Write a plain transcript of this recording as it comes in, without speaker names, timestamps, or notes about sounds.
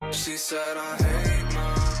She said I hate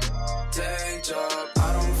my day job.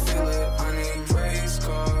 I don't feel it. I need race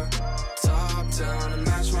car. Top down to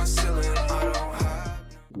match my ceiling. I don't have.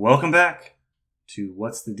 Welcome back to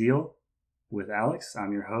What's the Deal with Alex.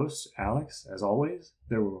 I'm your host, Alex. As always,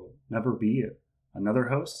 there will never be another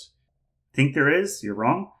host. Think there is? You're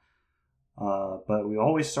wrong. But we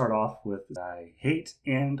always start off with I hate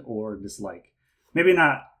and or dislike. Maybe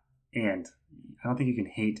not and. I don't think you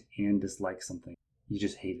can hate and dislike something. You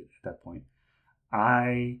just hate it at that point.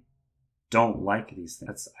 I don't like these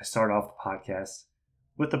things. I start off the podcast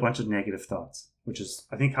with a bunch of negative thoughts, which is,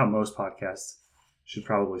 I think, how most podcasts should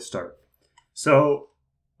probably start. So,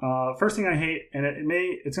 first thing I hate, and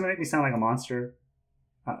it's going to make me sound like a monster.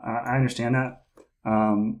 I understand that.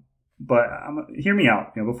 But hear me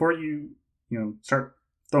out. Before you start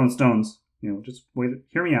throwing stones, just wait.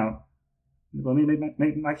 Hear me out. Let me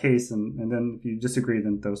make my case, and then if you disagree,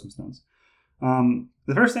 then throw some stones.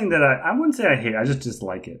 The first thing that I wouldn't say I hate, I just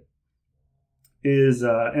dislike it, is,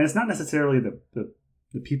 and it's not necessarily the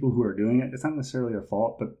people who are doing it. It's not necessarily their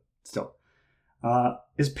fault, but still,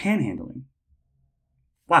 is panhandling.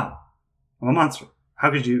 Wow, I'm a monster.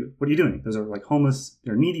 What are you doing? Those are like homeless,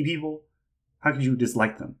 they're needy people. How could you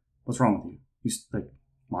dislike them? What's wrong with you? You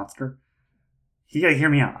monster? You gotta hear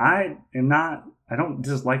me out. I don't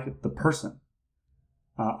dislike the person.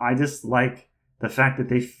 I dislike the fact that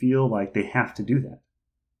they feel like they have to do that,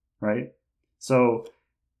 right? So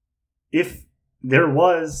if there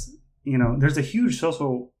was, there's a huge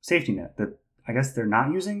social safety net that I guess they're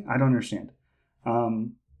not using. I don't understand. Or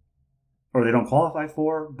they don't qualify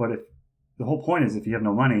for, but if the whole point is if you have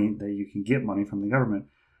no money, that you can get money from the government.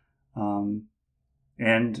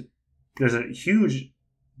 And there's a huge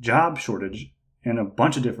job shortage in a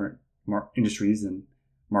bunch of different industries and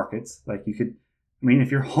markets. Like if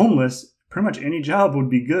you're homeless, pretty much any job would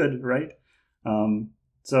be good, right?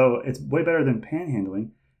 So it's way better than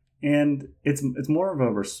panhandling. And it's more of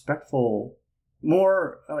a respectful,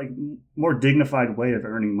 more dignified way of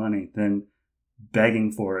earning money than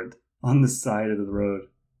begging for it on the side of the road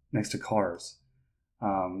next to cars.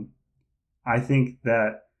 I think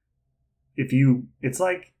that it's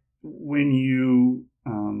like when you're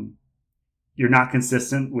not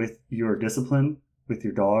consistent with your discipline with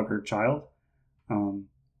your dog or child,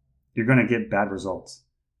 you're going to get bad results.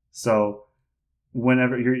 So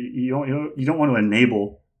whenever you don't want to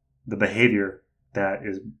enable the behavior that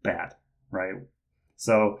is bad, right?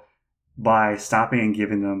 So by stopping and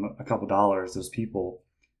giving them a couple dollars, those people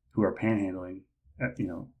who are panhandling, I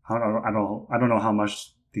don't know how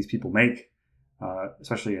much these people make,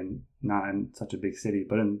 especially not in such a big city,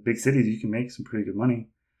 but in big cities you can make some pretty good money.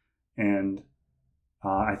 And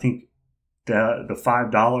I think the $5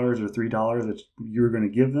 or $3 that you're going to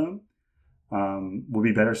give them will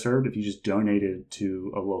be better served if you just donated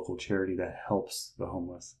to a local charity that helps the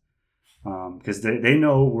homeless. Because they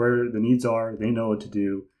know where the needs are, they know what to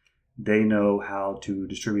do, they know how to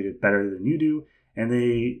distribute it better than you do, and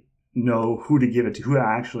they know who to give it to, who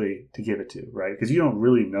actually to give it to, right? Because you don't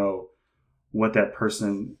really know what that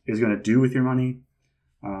person is going to do with your money.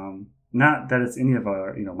 Not that it's any of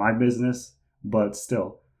our, my business, but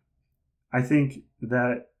still, I think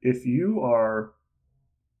that if you are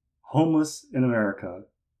homeless in America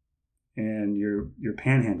and you're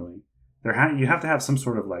panhandling, you have to have some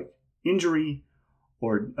sort of injury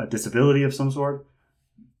or a disability of some sort,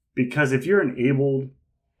 because if you're an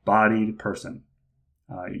able-bodied person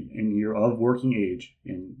and you're of working age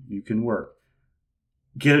and you can work,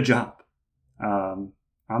 get a job. I'm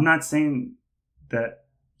not saying that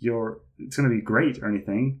it's going to be great or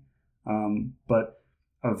anything, but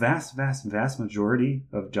a vast, vast, vast majority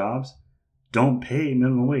of jobs don't pay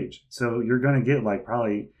minimum wage. So you're going to get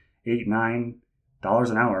probably $8,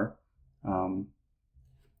 $9 an hour.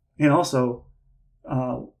 And also,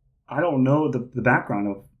 I don't know the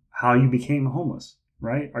background of how you became homeless,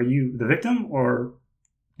 right? Are you the victim, or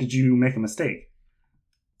did you make a mistake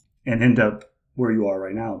and end up where you are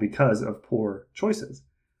right now because of poor choices?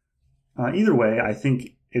 Either way, I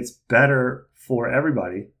think it's better for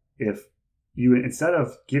everybody if you, instead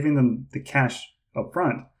of giving them the cash up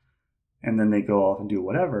front and then they go off and do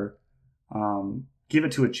whatever, give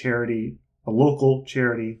it to a charity, a local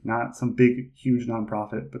charity, not some big, huge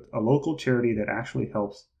nonprofit, but a local charity that actually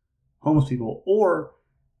helps homeless people, or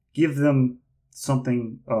give them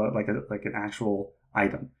something like an actual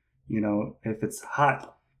item. If it's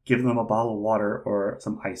hot, give them a bottle of water or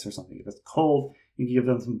some ice or something. If it's cold, you can give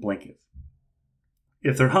them some blankets.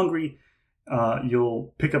 If they're hungry,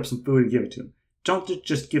 you'll pick up some food and give it to them. Don't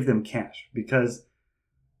just give them cash, because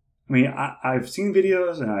I've seen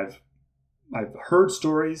videos and I've heard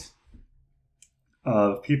stories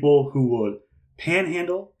of people who would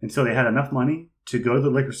panhandle until they had enough money to go to the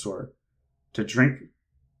liquor store to drink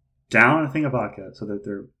down a thing of vodka so that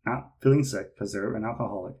they're not feeling sick because they're an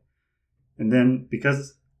alcoholic. And then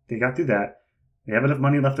because they got through that, they have enough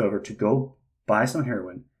money left over to go buy some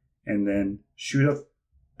heroin and then shoot up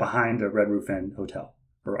behind a Red Roof Inn hotel,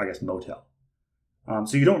 or I guess motel.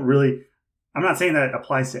 So you don't really, I'm not saying that it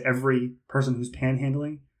applies to every person who's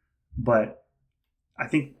panhandling, but I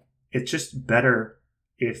think it's just better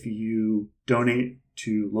if you donate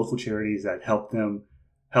to local charities that help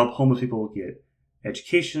homeless people get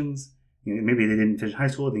educations. You know, maybe they didn't finish high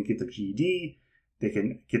school, they can get their GED, they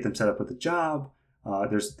can get them set up with a job.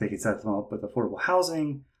 They can set them up with affordable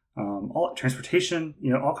housing, all transportation,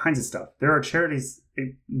 all kinds of stuff. There are charities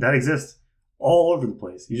that exist all over the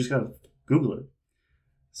place. You just gotta Google it.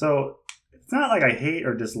 So it's not like I hate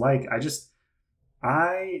or dislike.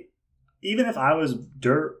 Even if I was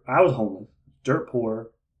homeless, dirt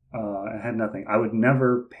poor, and had nothing, I would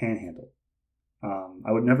never panhandle.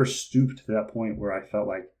 I would never stoop to that point where I felt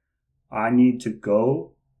like I need to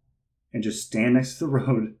go and just stand next to the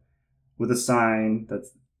road with a sign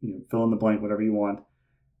that's, fill in the blank, whatever you want,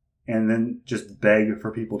 and then just beg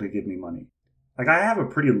for people to give me money. Like, I have a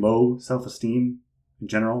pretty low self-esteem in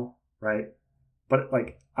general, right? But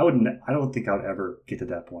like, I don't think I would ever get to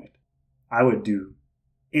that point. I would do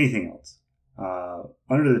anything else.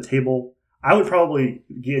 Under the table, I would probably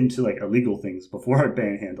get into like illegal things before I'd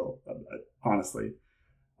panhandle, honestly.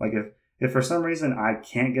 Like if for some reason I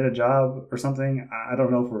can't get a job or something, I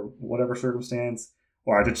don't know, for whatever circumstance,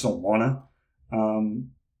 or I just don't wanna,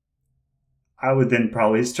 I would then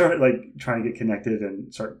probably start like trying to get connected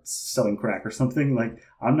and start selling crack or something. Like,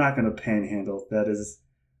 I'm not going to panhandle. That is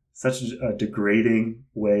such a degrading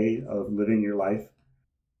way of living your life.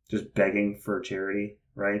 Just begging for charity,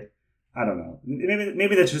 right? I don't know.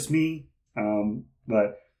 Maybe that's just me.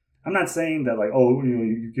 But I'm not saying that like, oh,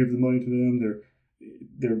 you give the money to them,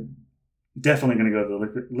 they're definitely going to go to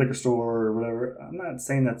the liquor store or whatever. I'm not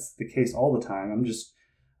saying that's the case all the time. I'm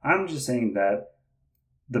just saying that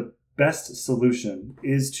the best solution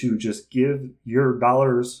is to just give your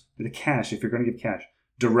dollars, the cash, if you're going to give cash,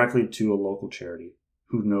 directly to a local charity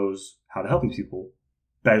who knows how to help these people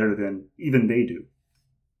better than even they do.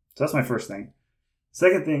 So that's my first thing.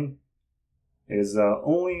 Second thing is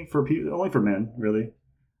only for men, really.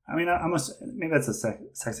 I mean, maybe that's a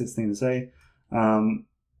sexist thing to say,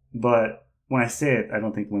 but when I say it, I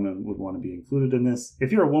don't think women would want to be included in this.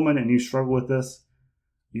 If you're a woman and you struggle with this,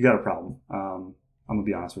 you got a problem. I'm going to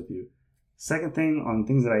be honest with you. Second thing on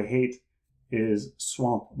things that I hate is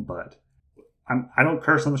swamp butt. I don't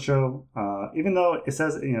curse on the show, even though it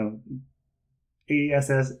says,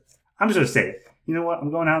 AESS. I'm just going to say it. You know what? I'm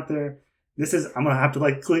going out there. I'm going to have to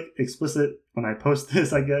like click explicit when I post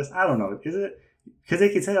this, I guess. I don't know. Is it? Because they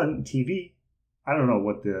can say it on TV. I don't know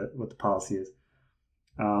what the policy is.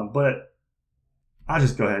 But I'll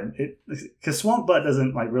just go ahead. Because swamp butt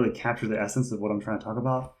doesn't like really capture the essence of what I'm trying to talk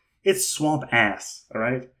about. It's swamp ass, all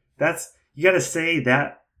right? You got to say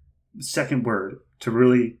that second word to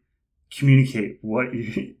really communicate what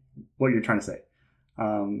you're trying to say.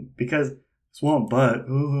 Because swamp butt,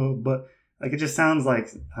 but like, it just sounds like,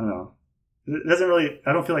 I don't know. It doesn't really,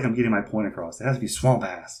 I don't feel like I'm getting my point across. It has to be swamp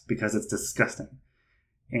ass because it's disgusting.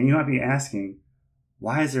 And you might be asking,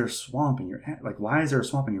 why is there a swamp in your, like, why is there a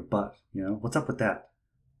swamp in your butt? What's up with that?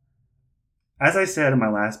 As I said in my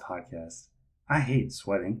last podcast, I hate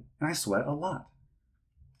sweating, and I sweat a lot.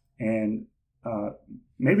 And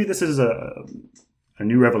maybe this is a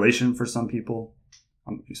new revelation for some people.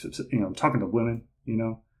 I'm talking to women,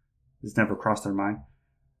 it's never crossed their mind.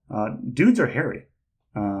 Dudes are hairy.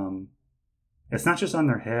 It's not just on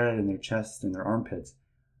their head and their chest and their armpits.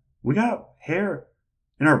 We got hair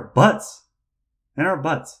in our butts.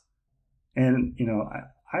 And,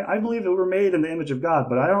 I believe that we were made in the image of God,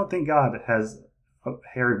 but I don't think God has a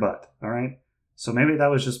hairy butt, all right? So maybe that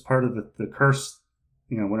was just part of the curse.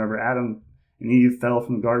 Whenever Adam and Eve fell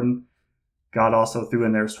from the garden, God also threw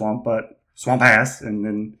in their swamp ass, and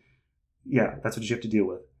then, yeah, that's what you have to deal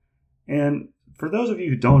with. And for those of you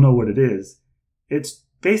who don't know what it is, it's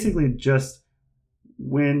basically just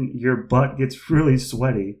when your butt gets really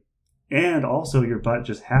sweaty, and also your butt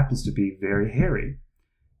just happens to be very hairy.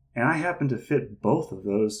 And I happen to fit both of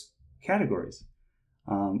those categories.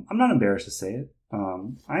 I'm not embarrassed to say it.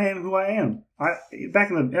 I am who I am. Back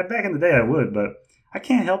in the day I would, but I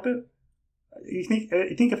can't help it. You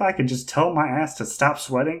think if I could just tell my ass to stop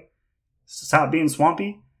sweating, stop being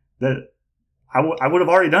swampy, that I would have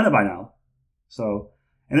already done it by now. So,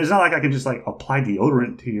 and it's not like I can just like apply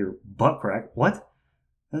deodorant to your butt crack. What?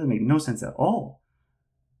 That doesn't make no sense at all.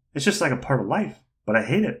 It's just like a part of life. but I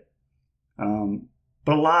hate it.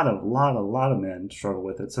 But a lot of men struggle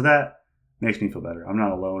with it. So that makes me feel better. I'm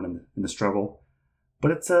not alone in the struggle.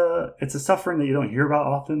 But it's a suffering that you don't hear about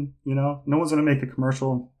often. No one's going to make a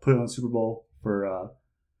commercial, put it on Super Bowl for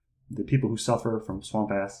the people who suffer from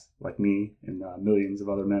swamp ass like me and millions of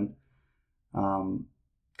other men.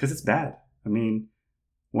 Because it's bad. I mean,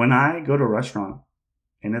 when I go to a restaurant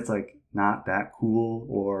and it's like not that cool,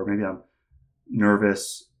 or maybe I'm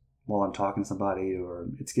nervous while I'm talking to somebody, or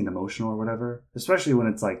it's getting emotional or whatever, especially when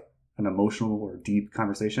it's like an emotional or deep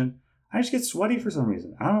conversation, I just get sweaty for some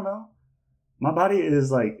reason. I don't know. My body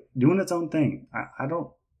is like doing its own thing. I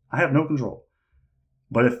have no control.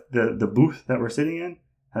 But if the booth that we're sitting in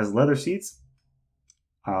has leather seats,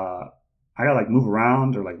 I gotta like move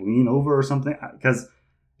around or like lean over or something. Because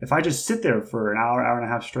if I just sit there for an hour and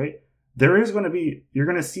a half straight, you're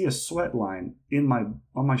gonna see a sweat line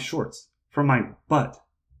on my shorts from my butt.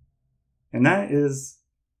 And that is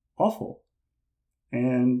awful.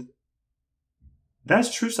 And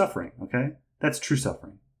that's true suffering, okay? That's true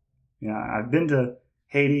suffering. I've been to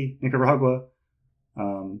Haiti, Nicaragua.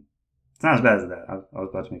 It's not as bad as that. I was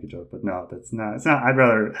about to make a joke, but no, that's not. It's not. I'd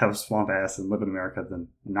rather have swamp ass and live in America than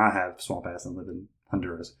not have swamp ass and live in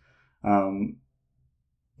Honduras.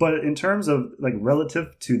 But in terms of like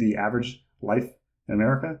relative to the average life in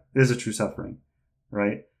America, it is a true suffering,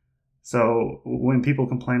 right? So when people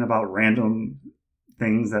complain about random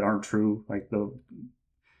things that aren't true, like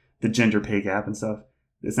the gender pay gap and stuff,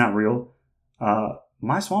 it's not real.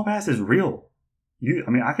 My swamp ass is real.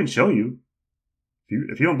 I can show you.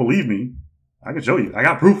 If you don't believe me, I can show you. I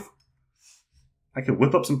got proof. I could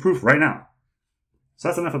whip up some proof right now. So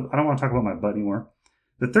that's enough. I don't want to talk about my butt anymore.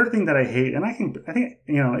 The third thing that I hate, and I think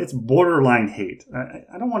it's borderline hate.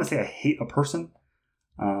 I don't want to say I hate a person,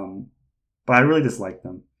 but I really dislike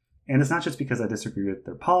them. And it's not just because I disagree with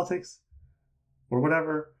their politics or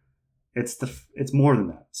whatever. It's more than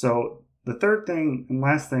that. So the third thing and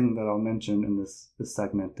last thing that I'll mention in this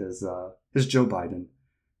segment is Joe Biden,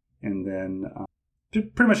 and then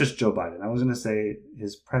pretty much just Joe Biden. I was going to say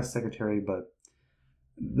his press secretary, but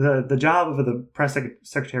the job of the press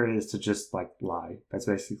secretary is to just like lie. That's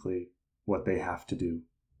basically what they have to do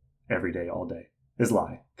every day, all day, is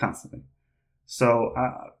lie constantly. So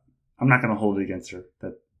I'm not going to hold it against her.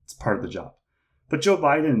 That's part of the job. But Joe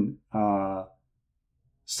Biden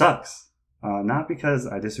sucks. Not because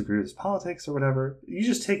I disagree with his politics or whatever. You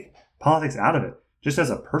just take politics out of it, just as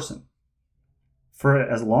a person. For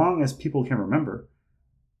as long as people can remember,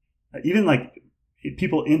 even like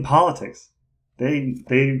people in politics,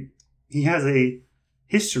 he has a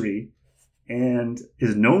history and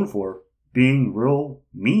is known for being real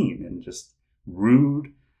mean and just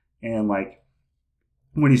rude, and like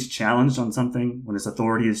when he's challenged on something, when his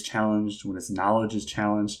authority is challenged, when his knowledge is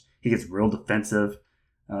challenged, he gets real defensive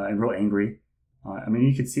and real angry.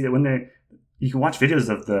 You can see that you can watch videos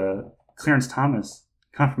of the Clarence Thomas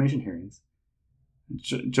confirmation hearings.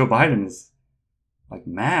 Joe Biden is like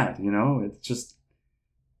mad, it's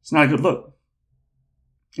not a good look.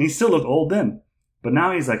 And he still looked old then, but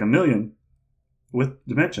now he's like a million with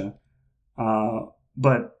dementia.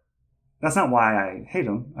 But that's not why I hate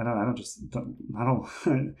him. I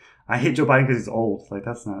hate Joe Biden because he's old. Like,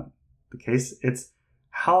 that's not the case. It's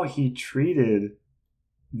how he treated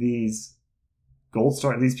these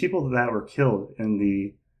these people that were killed in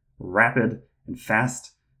the rapid and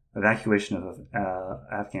fast evacuation of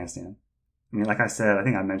Afghanistan. Like I said, I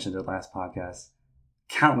think I mentioned it last podcast,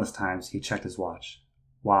 countless times he checked his watch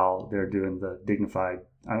while they're doing the dignified,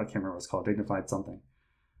 I can't remember what it's called, dignified something.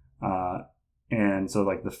 And so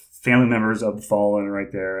like the family members of the fallen are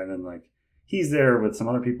right there, and then like he's there with some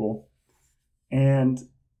other people. And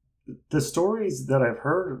the stories that I've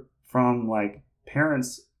heard from like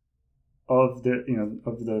parents of their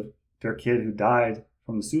kid who died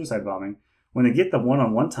from the suicide bombing, when they get the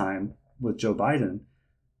one-on-one time with Joe Biden,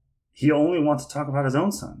 he only wants to talk about his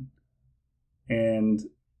own son. And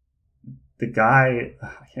the guy,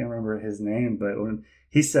 I can't remember his name, but when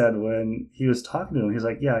he was talking to him, he's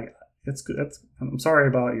like, yeah, it's good. I'm sorry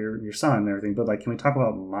about your son and everything, but like, can we talk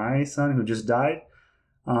about my son who just died?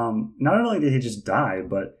 Not only did he just die,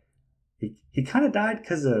 but he kind of died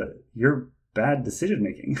because of your bad decision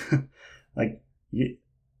making.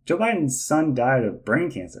 Joe Biden's son died of brain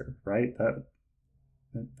cancer, right?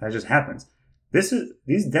 That just happens.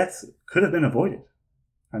 These deaths could have been avoided.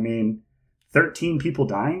 13 people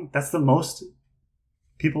dying, that's the most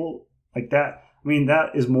people like that. That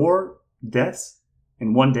is more deaths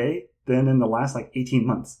in one day than in the last 18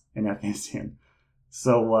 months in Afghanistan.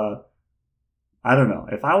 So I don't know.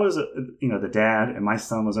 If I was the dad and my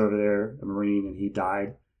son was over there, a Marine, and he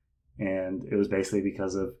died, And it was basically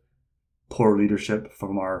because of poor leadership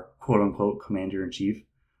from our quote unquote commander in chief.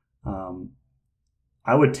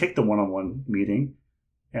 I would take the one-on-one meeting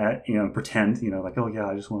and pretend, like, oh yeah,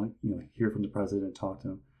 I just want to, hear from the president and talk to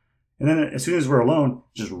him. And then as soon as we're alone,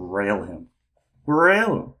 just rail him.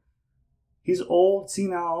 Rail him. He's old,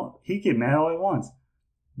 senile. He can get mad all he wants.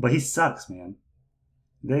 But he sucks, man.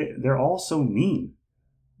 They're all so mean.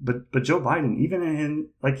 But Joe Biden, even in,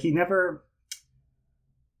 he never,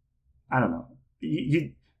 I don't know.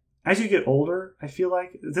 As you get older, I feel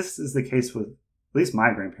like this is the case with at least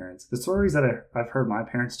my grandparents. The stories that I've heard my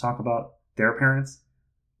parents talk about their parents,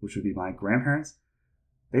 which would be my grandparents,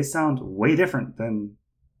 they sound way different than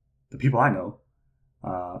the people I know.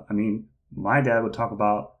 My dad would talk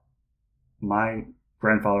about my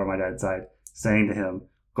grandfather on my dad's side saying to him,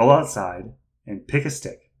 go outside and pick a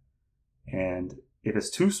stick. And if it's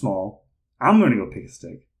too small, I'm going to go pick a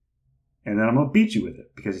stick. And then I'm going to beat you with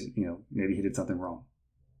it because, maybe he did something wrong.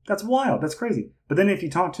 That's wild. That's crazy. But then if you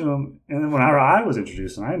talk to him, and then when I was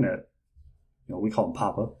introduced and I met, we call him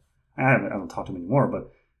Papa. I don't talk to him anymore, but,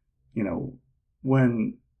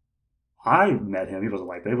 when I met him, he wasn't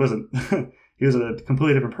like that. He was a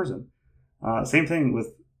completely different person. Same thing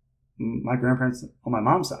with my grandparents on my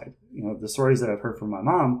mom's side. The stories that I've heard from my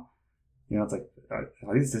mom, it's like,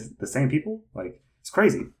 are these the same people? It's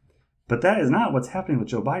crazy. But that is not what's happening with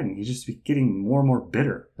Joe Biden. He's just getting more and more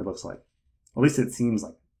bitter, it looks like. At least it seems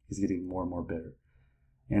like he's getting more and more bitter.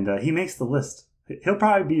 And he makes the list. He'll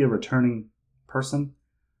probably be a returning person,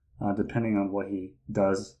 depending on what he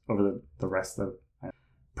does over the rest of the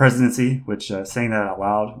presidency, which saying that out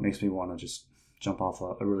loud makes me want to just jump off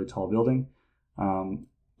a really tall building.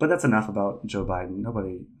 But that's enough about Joe Biden.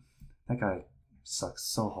 That guy sucks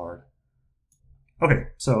so hard. Okay,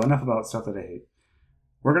 so enough about stuff that I hate.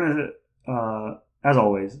 We're going to, as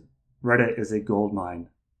always, Reddit is a gold mine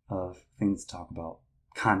of things to talk about.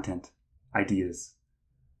 Content, ideas.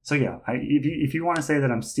 So yeah, if you want to say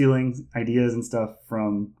that I'm stealing ideas and stuff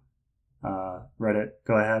from Reddit,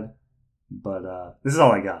 go ahead. But this is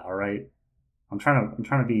all I got, all right? I'm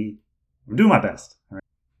doing my best, all right?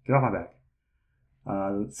 Get off my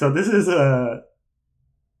back. So this is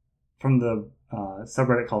from the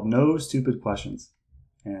subreddit called No Stupid Questions.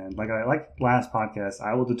 And like last podcast,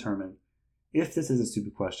 I will determine if this is a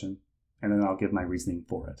stupid question, and then I'll give my reasoning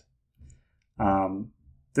for it.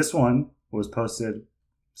 This one was posted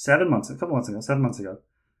 7 months ago,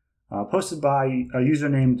 posted by a user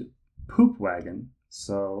named Poopwagon.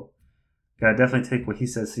 So, gotta definitely take what he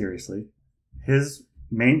says seriously. His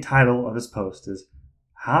main title of his post is,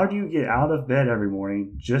 how do you get out of bed every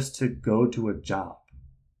morning just to go to a job?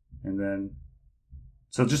 And then,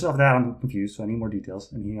 so just off that, I'm confused, so I need more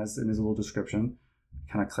details. And he has, in his little description,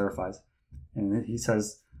 kind of clarifies. And he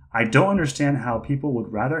says, I don't understand how people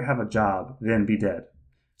would rather have a job than be dead.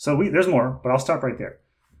 So there's more, but I'll stop right there.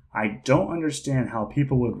 I don't understand how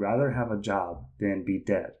people would rather have a job than be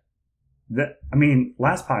dead.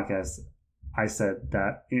 Last podcast, I said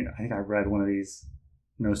that, I think I read one of these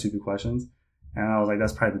No Stupid Questions, and I was like,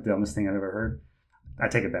 that's probably the dumbest thing I've ever heard. I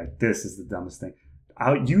take it back. This is the dumbest thing.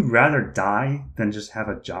 You'd rather die than just have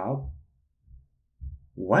a job?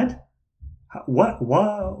 What?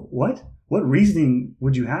 What reasoning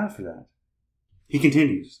would you have for that? He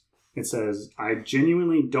continues. It says, I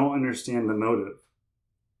genuinely don't understand the motive.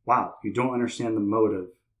 Wow, you don't understand the motive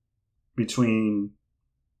between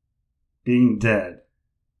being dead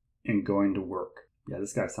and going to work. Yeah,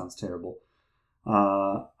 this guy sounds terrible.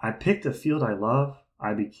 I picked a field I love.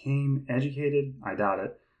 I became educated. I doubt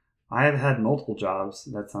it. I have had multiple jobs.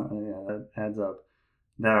 That adds up.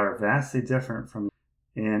 That are vastly different from,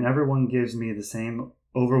 and everyone gives me the same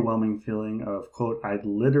overwhelming feeling of, quote, I'd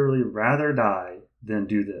literally rather die than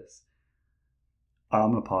do this.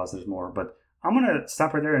 I'm going to pause. There's more, but I'm going to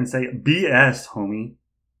stop right there and say BS, homie.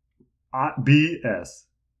 BS.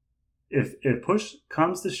 If push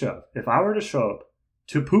comes to shove, if I were to show up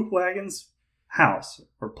to Poopwagon's house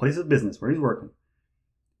or place of business where he's working,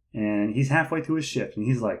 and he's halfway through his shift, and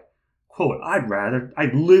he's like, quote,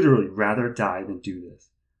 I'd literally rather die than do this.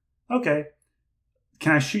 Okay.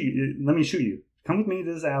 Can I shoot you? Let me shoot you. Come with me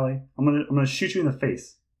to this alley. I'm gonna shoot you in the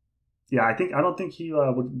face. Yeah, I don't think he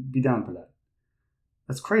would be down for that.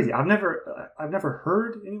 That's crazy. I've never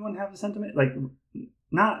heard anyone have a sentiment I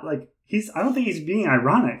don't think he's being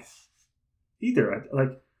ironic either.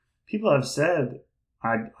 People have said,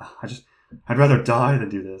 I'd rather die than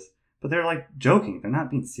do this, but they're joking. They're not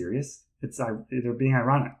being serious. They're being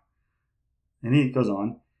ironic. And he goes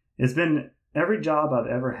on, it's been every job I've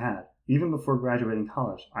ever had, even before graduating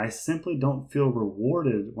college. I simply don't feel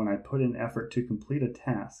rewarded when I put in effort to complete a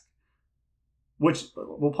task. which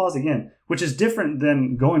we'll pause again, which is different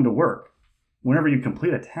than going to work. Whenever you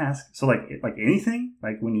complete a task, so like anything,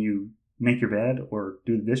 like when you make your bed or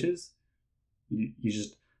do the dishes, you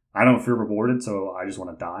just, I don't feel rewarded, so I just want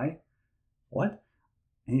to die. What?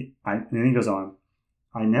 And then he goes on,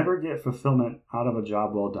 I never get fulfillment out of a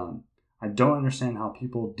job well done. I don't understand how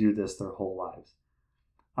people do this their whole lives.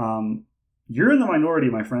 You're in the minority,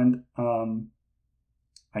 my friend.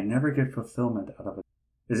 I never get fulfillment out of it.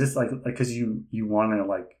 Is this like because you want to,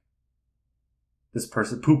 like, this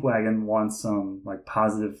person, Poop Wagon, wants some like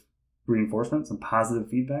positive reinforcement, some positive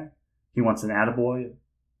feedback. He wants an attaboy,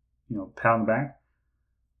 pat on the back.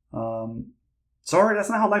 Sorry, that's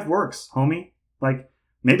not how life works, homie. Like,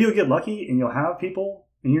 maybe you'll get lucky and you'll have people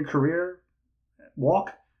in your career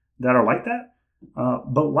walk that are like that.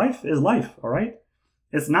 But life is life, all right?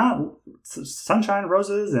 It's not sunshine and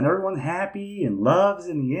roses and everyone happy and love's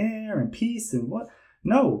in the air and peace and what.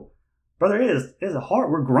 No. Brother, it is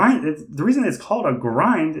hard. We're grind. The reason it's called a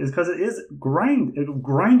grind is because it is grind. It'll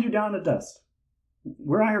grind you down to dust.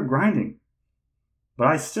 We're out here grinding. But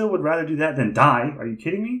I still would rather do that than die. Are you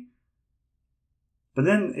kidding me? But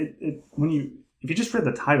then if you just read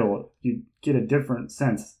the title, you get a different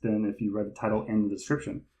sense than if you read the title and the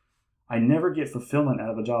description. I never get fulfillment out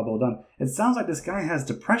of a job well done. It sounds like this guy has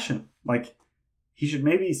depression. Like, he should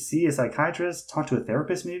maybe see a psychiatrist, talk to a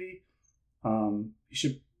therapist maybe. He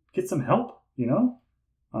should get some help,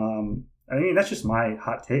 I mean, that's just my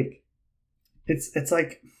hot take. It's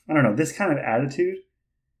like, I don't know, this kind of attitude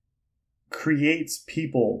creates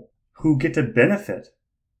people who get to benefit,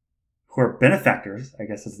 who are benefactors, I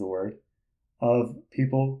guess is the word, of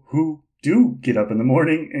people who do get up in the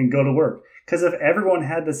morning and go to work. Because if everyone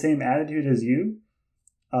had the same attitude as you,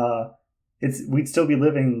 we'd still be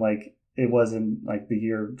living like it was in like the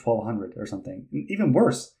year 1200 or something. Even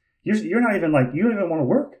worse, you're not even like, you don't even want to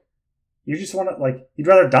work. You just want to, like, you'd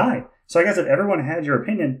rather die. So I guess if everyone had your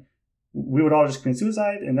opinion, we would all just commit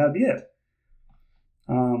suicide and that'd be it.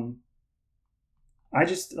 I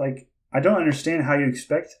just, like, I don't understand how you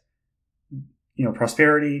expect,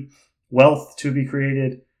 prosperity, wealth to be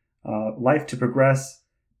created, life to progress,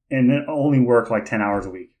 and then only work like 10 hours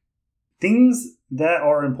a week. Things that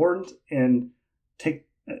are important and that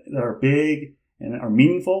are big and are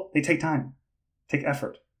meaningful, they take time, take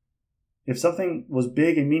effort. If something was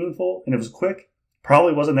big and meaningful and it was quick,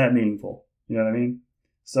 probably wasn't that meaningful. You know what I mean?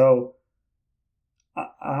 So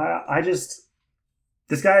I just,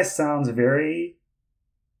 this guy sounds very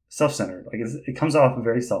self-centered. Like, it comes off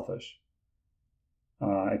very selfish.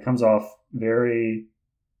 It comes off very,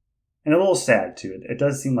 and a little sad too. It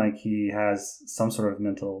does seem like he has some sort of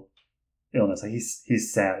mental illness. Like,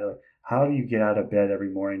 he's sad. Like, how do you get out of bed every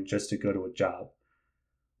morning just to go to a job?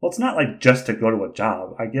 Well, it's not like just to go to a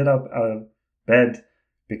job. I get up out of bed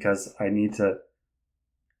because I need to,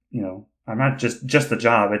 I'm not just the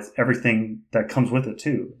job. It's everything that comes with it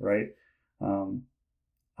too, right?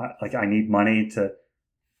 I need money to,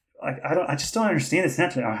 I just don't understand this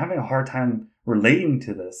naturally. I'm having a hard time relating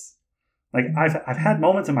to this. Like, I've had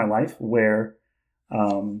moments in my life where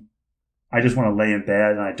I just want to lay in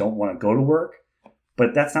bed and I don't want to go to work,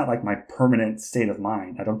 but that's not like my permanent state of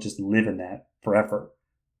mind. I don't just live in that forever,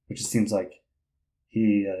 which it seems like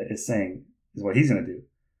he is saying is what he's going to do.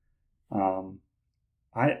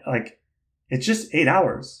 It's just 8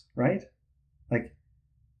 hours, right? Like,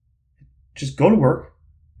 just go to work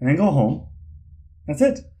and then go home. That's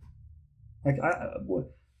it. Like,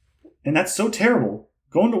 and that's so terrible.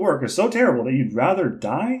 Going to work is so terrible that you'd rather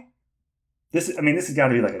die. This has got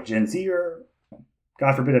to be like a Gen Zer.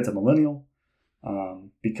 God forbid it's a millennial.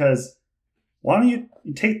 Because why don't you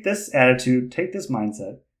take this attitude, take this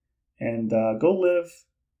mindset, and go live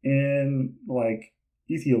in like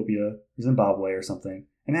Ethiopia or Zimbabwe or something,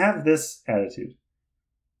 and have this attitude.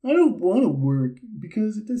 I don't want to work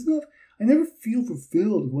because I never feel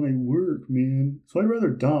fulfilled when I work, man. So I'd rather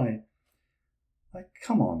die. Like,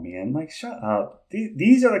 come on, man. Like, shut up.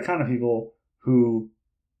 These are the kind of people who,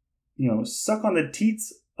 suck on the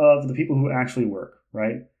teats of the people who actually work,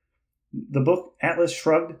 right? The book Atlas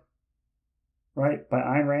Shrugged, right, by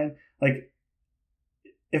Ayn Rand. Like,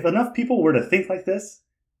 if enough people were to think like this,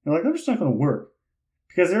 they're like, I'm just not going to work.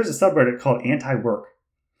 Because there's a subreddit called anti-work.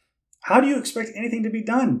 How do you expect anything to be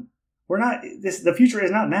done? The future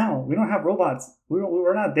is not now. We don't have robots.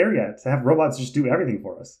 We're not there yet to have robots just do everything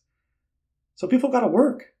for us. So people got to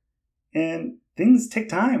work, and things take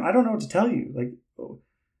time. I don't know what to tell you.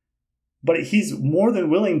 But he's more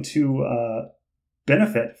than willing to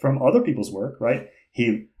benefit from other people's work, right?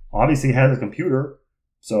 He obviously has a computer,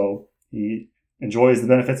 so he enjoys the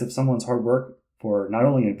benefits of someone's hard work for not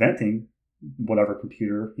only inventing whatever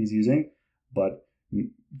computer he's using, but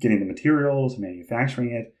getting the materials,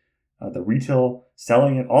 manufacturing it, the retail,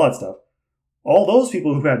 selling it, all that stuff. All those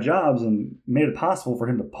people who had jobs and made it possible for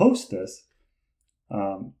him to post this,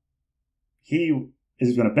 he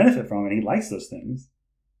is going to benefit from it. He likes those things.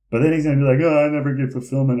 But then he's going to be like, oh, I never get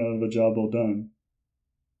fulfillment out of a job well done.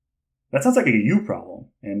 That sounds like a you problem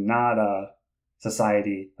and not a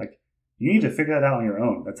society. Like, you need to figure that out on your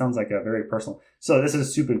own. That sounds like a very personal. So this is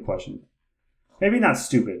a stupid question. Maybe not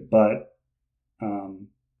stupid, but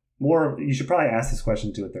more, you should probably ask this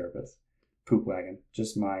question to a therapist. Poop wagon.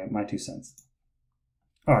 Just my 2 cents.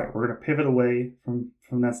 All right, we're going to pivot away from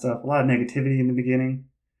that stuff. A lot of negativity in the beginning.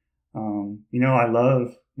 I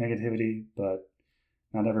love negativity, but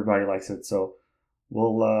not everybody likes it. So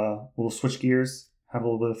we'll switch gears, have a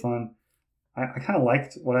little bit of fun. I kind of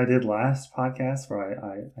liked what I did last podcast, where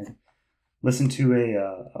I listened to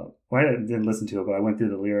I didn't listen to it, but I went through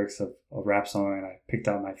the lyrics of a rap song and I picked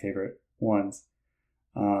out my favorite ones.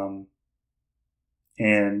 And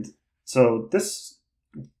so this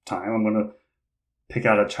time I'm going to pick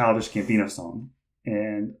out a Childish Gambino song.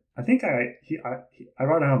 And I think I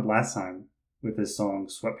brought it up last time with this song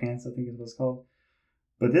Sweatpants, I think is what it's called.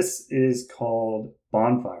 But this is called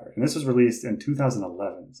Bonfire. And this was released in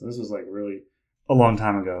 2011. So this was like really a long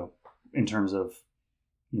time ago in terms of,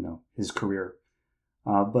 his career.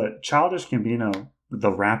 But Childish Gambino,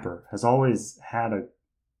 the rapper, has always had an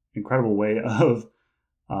incredible way of,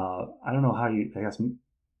 I don't know how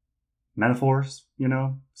metaphors,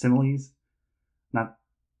 similes.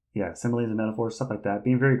 Similes and metaphors, stuff like that.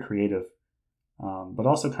 Being very creative, but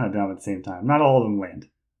also kind of dumb at the same time. Not all of them land.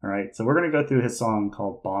 All right, so we're going to go through his song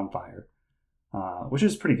called Bonfire, which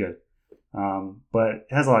is pretty good. But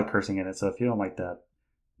it has a lot of cursing in it, so if you don't like that,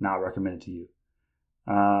 not recommended to you.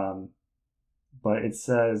 But it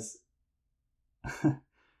says,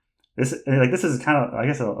 this is kind of, I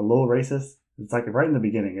guess, a little racist. It's like right in the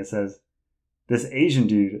beginning, it says, this Asian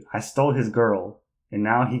dude, I stole his girl, and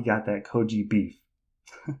now he got that Koji beef.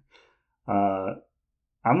 I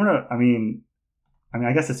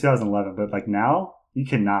guess it's 2011, but like now, you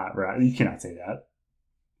cannot say that.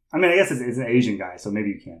 I mean, I guess it's an Asian guy, so maybe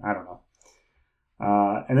you can. I don't know.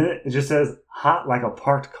 And then it just says, hot like a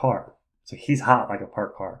parked car. So he's hot like a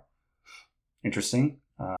parked car. Interesting.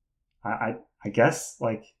 I guess,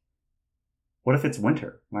 like, what if it's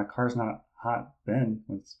winter? My car's not hot then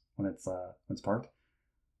when it's parked.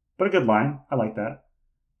 But a good line. I like that.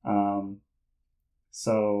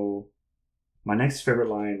 So my next favorite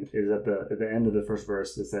line is at the end of the first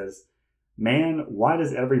verse. It says, man, why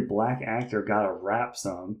does every black actor gotta rap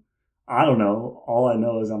some? I don't know. All I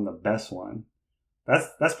know is I'm the best one.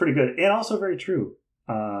 That's pretty good. And also very true.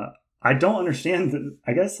 I don't understand.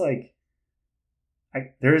 I guess, like,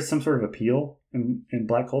 there is some sort of appeal in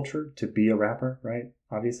black culture to be a rapper, right?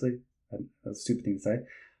 Obviously. That's a stupid thing to say.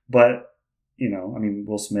 But,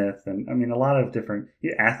 Will Smith and, a lot of different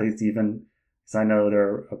athletes even. Because I know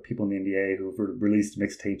there are people in the NBA who've released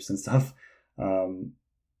mixtapes and stuff. But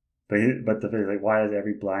the thing is, like, why does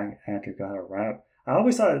every black actor gotta rap? I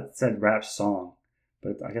always thought it said rap song,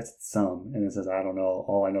 but I guess it's some. And it says, I don't know.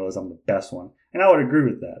 All I know is I'm the best one. And I would agree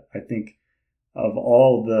with that. I think of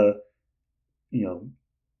all the,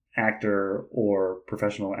 actor or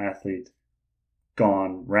professional athlete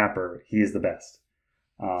gone rapper, he is the best.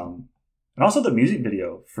 And also the music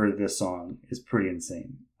video for this song is pretty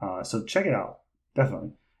insane. So check it out.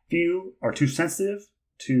 Definitely. If you are too sensitive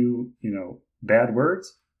to, bad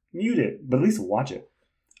words, mute it, but at least watch it.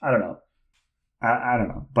 I don't know. I don't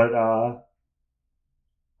know. But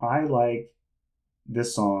I like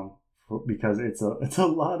this song because it's a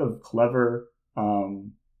lot of clever,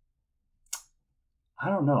 I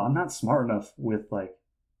don't know. I'm not smart enough with, like,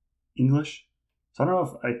 English. So I don't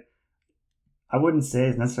know if I wouldn't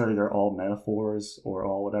say necessarily they're all metaphors or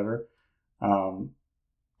all whatever.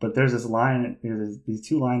 But there's this line, there's these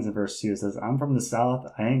 2 lines in verse 2. It says, I'm from the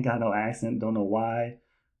South. I ain't got no accent. Don't know why.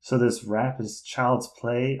 So this rap is child's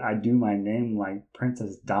play. I do my name like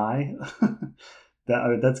Princess Di.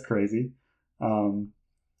 That's crazy. And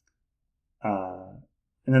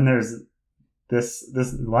then there's this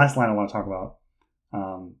last line I want to talk about.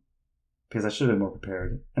 Because I should have been more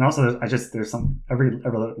prepared. And also there's some, every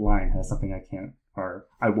line has something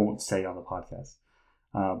I won't say on the podcast.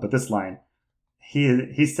 But this line,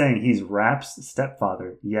 he's saying he's rap's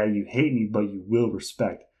stepfather. Yeah, you hate me, but you will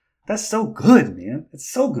respect. That's so good, man. It's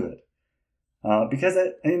so good. Because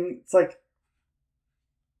it's like,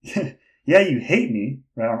 yeah, you hate me,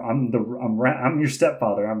 right? I'm your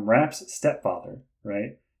stepfather. I'm rap's stepfather,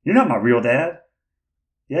 right? You're not my real dad.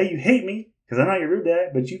 Yeah, you hate me because I'm not your real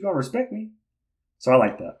dad, but you gonna respect me. So I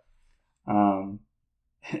like that.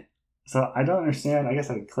 So I don't understand. I guess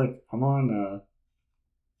I can click. I'm on.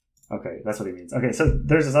 Okay, that's what he means. Okay, so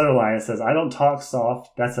there's this other line that says, "I don't talk soft.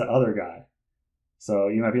 That's the other guy." So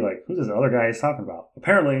you might be like, "Who's this other guy he's talking about?"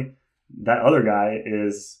 Apparently, that other guy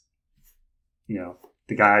is,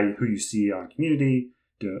 the guy who you see on Community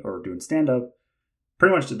doing stand up.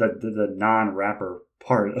 Pretty much the non-rapper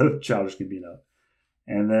part of Childish Gambino.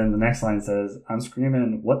 And then the next line says, "I'm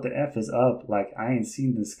screaming, what the F is up? Like I ain't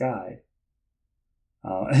seen the sky."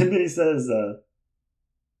 And then he says,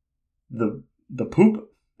 the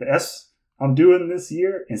poop, the S I'm doing this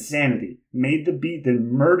year, insanity. Made the beat,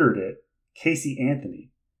 then murdered it. Casey Anthony.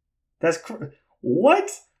 What?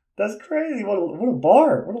 That's crazy. What a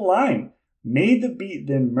bar. What a line. Made the beat,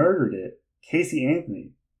 then murdered it. Casey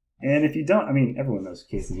Anthony. And if you don't, I mean, everyone knows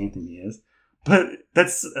who Casey Anthony is. But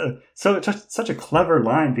that's such a clever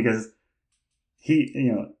line because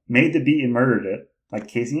he, made the beat and murdered it like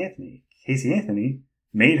Casey Anthony. Casey Anthony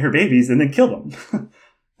made her babies and then killed them.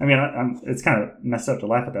 I mean, it's kind of messed up to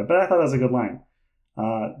laugh at that, but I thought that was a good line.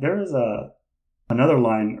 There is another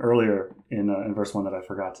line earlier in verse 1 that I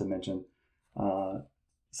forgot to mention.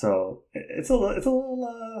 So it's a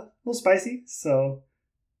little spicy. So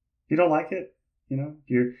if you don't like it,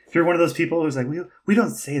 if you're one of those people who's like, we don't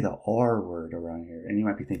say the R word around here, and you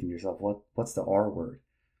might be thinking to yourself, what's the R word?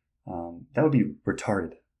 That would be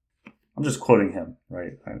retarded. I'm just quoting him,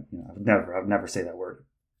 right? I've never say that word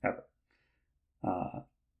ever.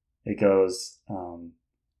 It goes,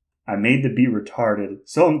 I made the beat retarded,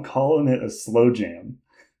 so I'm calling it a slow jam.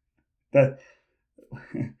 That's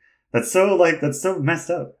so messed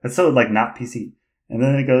up. That's so not PC. And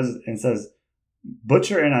then it goes and says,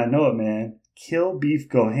 butcher and I know it, man. Kill beef,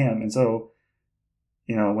 go ham. And so,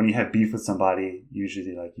 when you have beef with somebody,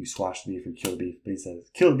 usually you squash the beef or kill the beef. But he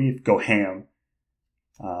says, kill the beef, go ham.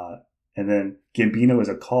 And then Gambino is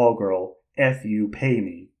a call girl. F you, pay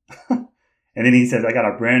me. And then he says, I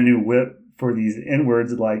got a brand new whip for these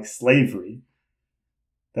N-words like slavery.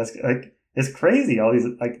 That's it's crazy. All these,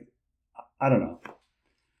 I don't know.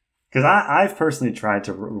 Because I've personally tried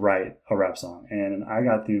to write a rap song, and I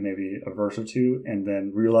got through maybe a verse or two and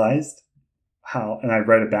then realized and I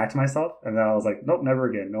read it back to myself, and then I was like, nope, never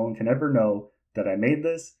again. No one can ever know that I made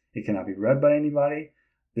this. It cannot be read by anybody.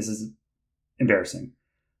 This is embarrassing.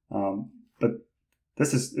 But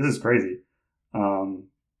this is crazy.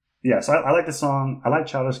 So I like the song. I like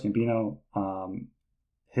Childish Gambino.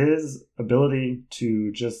 His ability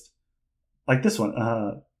to just, like this one,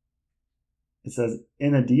 it says,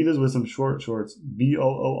 in Adidas with some short shorts, BOO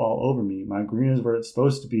all over me. My green is where it's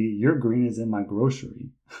supposed to be. Your green is in my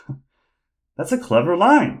grocery. That's a clever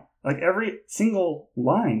line. Every single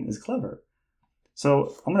line is clever.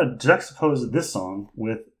 So I'm going to juxtapose this song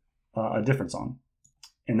with a different song.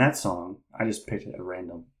 In that song, I just picked it at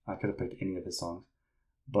random. I could have picked any of his songs.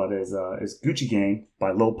 But is Gucci Gang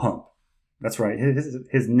by Lil Pump. That's right.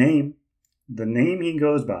 His name, the name he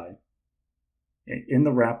goes by in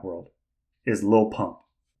the rap world is Lil Pump.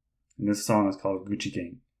 And this song is called Gucci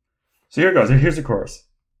Gang. So here it goes. Here's the chorus.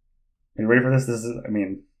 Are you ready for this?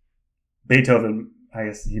 Beethoven, I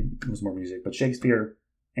guess he was more music, but Shakespeare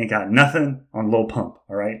ain't got nothing on Lil Pump,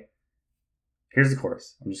 all right? Here's the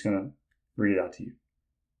chorus. I'm just going to read it out to you.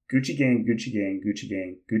 Gucci Gang, Gucci Gang, Gucci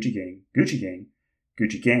Gang, Gucci Gang, Gucci Gang,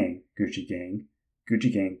 Gucci Gang, Gucci Gang,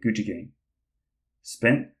 Gucci Gang, Gucci Gang.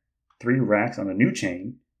 Spent 3 racks on a new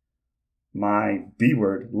chain. My B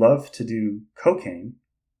word, love to do cocaine.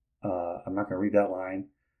 I'm not going to read that line.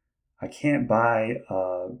 I can't buy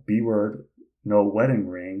a B word, no wedding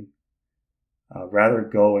ring. Rather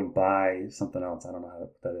go and buy something else. I don't know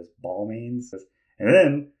what that is. Ball means. And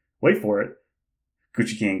then, wait for it.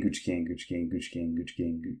 Gucci Gang, Gucci Gang, Gucci Gang, Gucci Gang, Gucci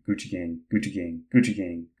Gang, Gucci Gang, Gucci Gang, Gucci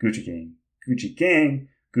Gang, Gucci Gang, Gucci Gang,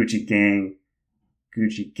 Gucci Gang,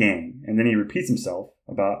 Gucci Gang. And then he repeats himself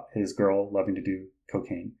about his girl loving to do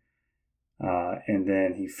cocaine. And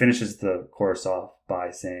then he finishes the chorus off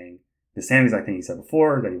by saying the same exact thing he said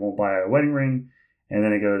before, that he won't buy a wedding ring. And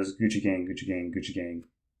then it goes Gucci Gang, Gucci Gang, Gucci Gang,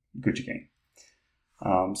 Gucci Gang.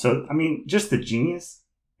 So, I mean, just the genius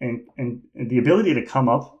and the ability to come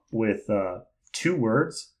up with 2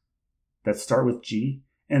 words that start with G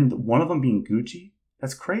and one of them being Gucci.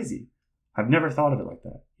 That's crazy. I've never thought of it like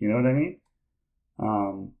that. You know what I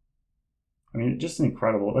mean? Just an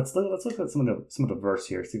incredible. Let's look at some of the verse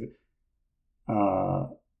here. See,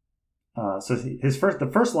 so the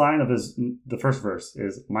first line of the first verse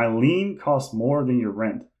is, "My lean costs more than your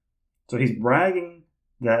rent." So he's bragging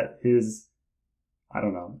that his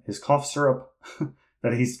cough syrup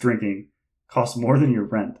that he's drinking costs more than your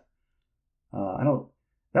rent.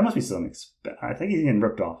 That must be something. I think he's getting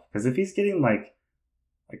ripped off, because if he's getting like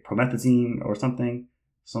promethazine or something,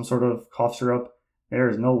 some sort of cough syrup. There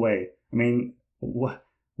is no way. I mean, what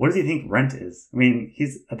does he think rent is? I mean,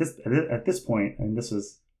 he's at this point, and this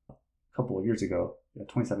was a couple of years ago,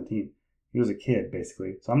 2017. He was a kid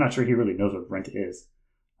basically, so I'm not sure he really knows what rent is.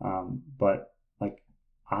 But like,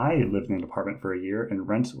 I lived in an apartment for a year, and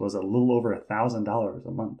rent was a little over $1,000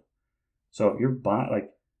 a month. So if you're buying,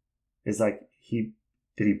 like,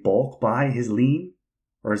 did he bulk buy his lean,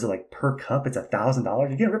 or is it like per cup? It's $1,000. You're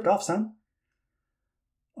getting ripped off, son.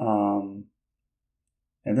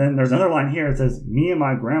 And then there's another line here. It says, "Me and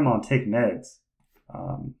my grandma take meds."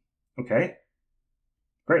 Okay,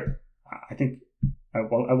 great. I think at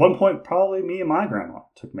one point probably me and my grandma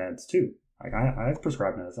took meds too. Like I've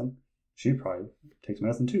prescribed medicine. She probably takes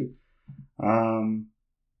medicine too.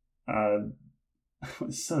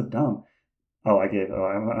 It's so dumb. Oh, I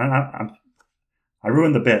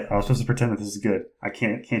ruined the bit. I was supposed to pretend that this is good. I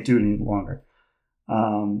can't do it any longer.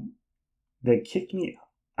 They kicked me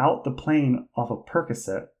out the plane off a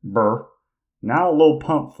Percocet. Brr. Now low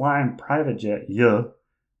pump flying private jet. Yeah.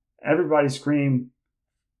 Everybody scream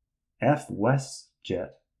F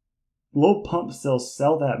WestJet. Low pump still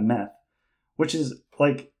sell that meth. Which is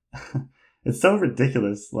like, it's so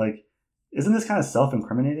ridiculous. Like, isn't this kind of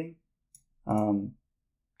self-incriminating?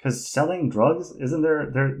 Because selling drugs, isn't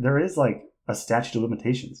there is like a statute of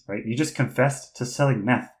limitations, right? You just confessed to selling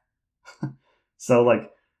meth. So like,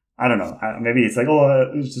 I don't know. Maybe it's like,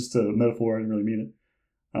 it was just a metaphor. I didn't really mean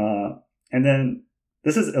it. And then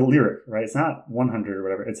this is a lyric, right? It's not 100 or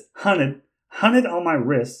whatever. It's 100 on my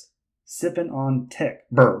wrist, sipping on tech.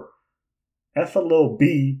 Burr.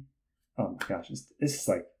 FLOB. Oh my gosh. It's just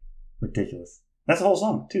like ridiculous. That's the whole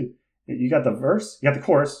song too. You got the verse, you got the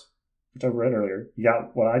chorus, which I read earlier. You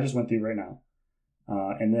got what I just went through right now.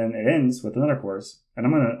 And then it ends with another chorus. And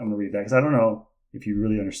I'm gonna read that because I don't know if you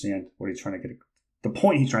really understand what he's trying to get, the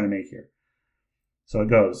point he's trying to make here. So it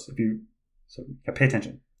goes, pay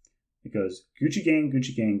attention. It goes, Gucci gang,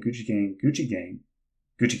 Gucci gang, Gucci gang, Gucci gang,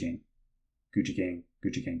 Gucci gang, Gucci gang,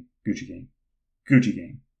 Gucci gang, Gucci gang, Gucci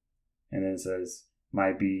gang. And then it says,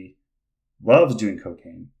 my B loves doing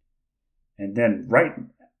cocaine. And then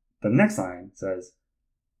the next line says,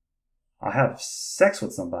 I have sex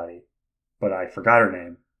with somebody, but I forgot her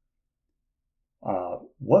name.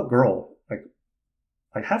 What girl?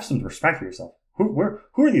 Like have some respect for yourself. Who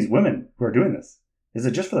are these women who are doing this? Is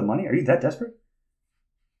it just for the money? Are you that desperate?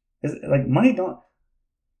 Is it, like, money don't...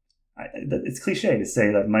 it's cliche to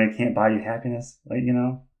say that money can't buy you happiness. Like, you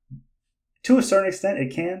know, to a certain extent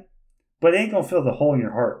it can, but it ain't gonna fill the hole in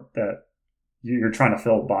your heart that you're trying to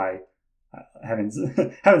fill by having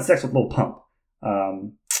sex with Lil Pump.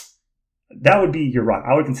 That would be your rock.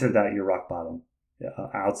 I would consider that your rock bottom,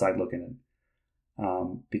 outside looking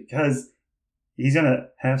in, because he's gonna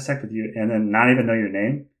have sex with you and then not even know your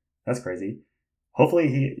name. That's crazy.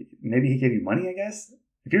 Hopefully maybe he gave you money, I guess.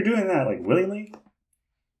 If you're doing that like willingly,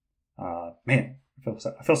 man,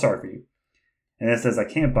 I feel sorry for you. And it says, I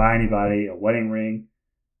can't buy anybody a wedding ring.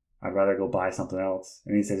 I'd rather go buy something else.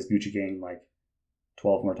 And he says Gucci gang like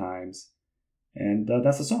 12 more times. And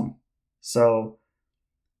that's the song. So,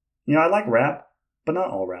 you know, I like rap, but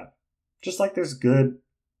not all rap. Just like there's good,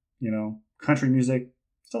 you know, country music.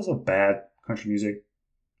 It's also bad country music.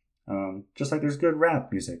 Just like there's good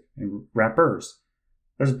rap music and rappers.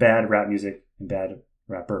 There's bad rap music and bad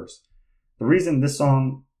rappers. The reason this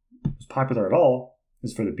song was popular at all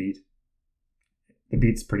is for the beat. The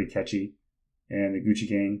beat's pretty catchy, and the Gucci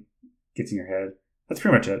gang gets in your head. That's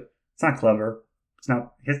pretty much it. It's not clever.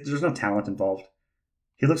 There's no talent involved.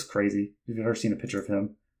 He looks crazy. If you've ever seen a picture of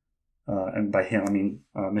him, and by him I mean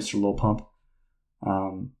Mr. Lil Pump.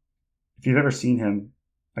 If you've ever seen him,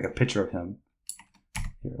 like a picture of him,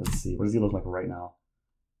 here, let's see. What does he look like right now?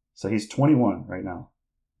 So he's 21 right now.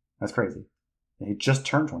 That's crazy. And he just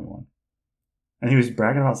turned 21. And he was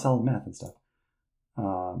bragging about selling meth and stuff.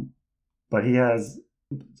 But he has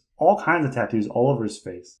all kinds of tattoos all over his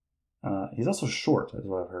face. He's also short, is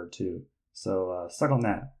what I've heard too. So suck on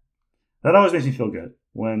that. That always makes me feel good.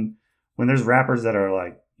 When there's rappers that are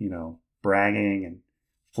like, you know, bragging and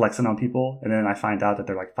flexing on people, and then I find out that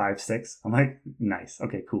they're like 5'6", I'm like, nice.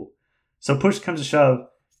 Okay, cool. So push comes to shove,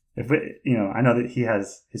 I know that he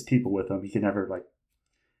has his people with him. He can never like,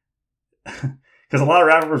 because a lot of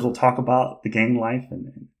rappers will talk about the gang life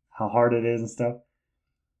and how hard it is and stuff.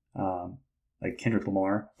 Like Kendrick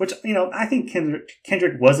Lamar, which, you know, I think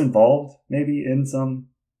Kendrick was involved maybe in some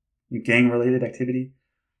gang related activity,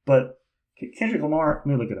 but Kendrick Lamar, let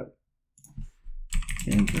me look it up.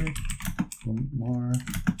 Kendrick Lamar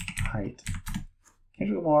height.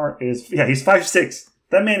 Kendrick Lamar he's 5'6".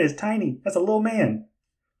 That man is tiny. That's a little man.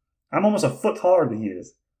 I'm almost a foot taller than he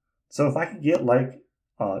is. So if I could get like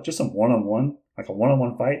just some one-on-one, like a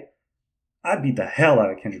one-on-one fight, I'd beat the hell out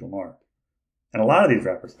of Kendrick Lamar. And a lot of these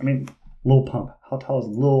rappers, I mean, Lil Pump. How tall is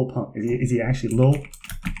Lil Pump? Is he actually Lil?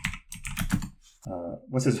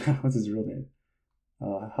 What's his real name?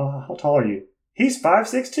 How tall are you? He's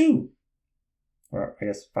 5'6" too. Or I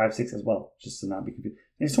guess 5'6" as well, just to not be confused.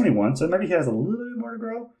 He's 21, so maybe he has a little bit more to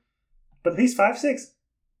grow. But he's 5'6".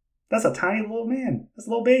 That's a tiny little man. That's a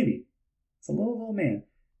little baby. It's a little man.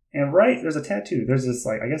 And there's a tattoo. There's this,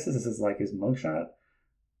 like, I guess this is like his mugshot,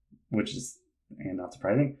 which is, and not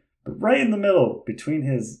surprising. But right in the middle, between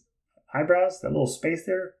his eyebrows, that little space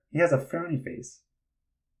there, he has a frowny face.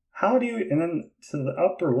 How do you, and then to the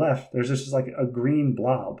upper left, there's just like a green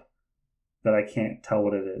blob that I can't tell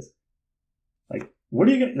what it is. Like, what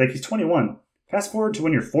are you going to, like, he's 21. Fast forward to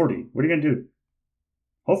when you're 40. What are you going to do?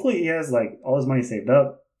 Hopefully he has, like, all his money saved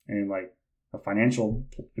up and, like, a financial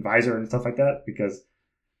advisor and stuff like that, because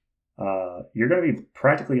you're going to be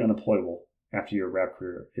practically unemployable after your rap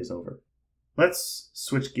career is over. Let's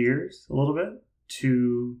switch gears a little bit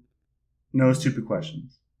to no stupid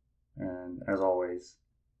questions. And as always,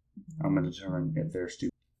 I'm going to determine if they're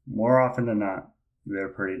stupid. More often than not, they're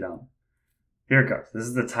pretty dumb. Here it goes. This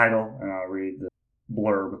is the title, and I'll read the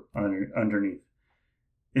blurb underneath.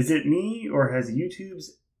 Is it me, or has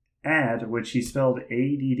YouTube's ad, which he spelled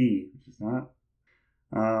ADD, which is not,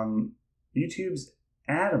 YouTube's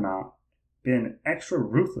ad amount been extra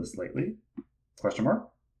ruthless lately? Question mark.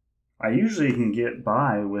 I usually can get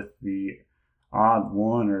by with the odd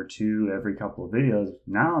one or two every couple of videos.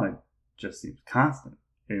 Now it just seems constant.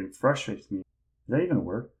 It frustrates me. Is that even a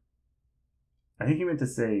word? I think he meant to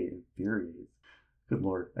say infuriated. Good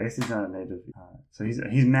Lord. I guess he's not a native. So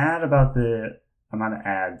he's mad about the amount of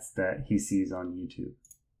ads that he sees on YouTube.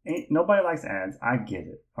 Nobody likes ads. I get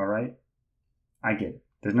it. All right? I get it.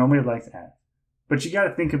 There's nobody likes ads. But you got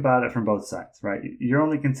to think about it from both sides, right? You're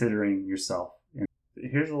only considering yourself. And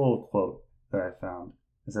here's a little quote that I found.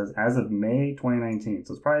 It says, as of May 2019,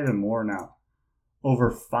 so it's probably even more now,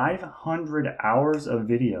 over 500 hours of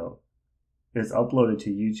video is uploaded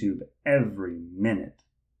to YouTube every minute.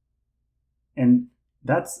 And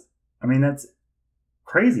that's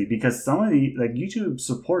crazy, because some of the, like, YouTube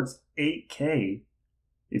supports 8K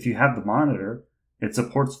if you have the monitor. It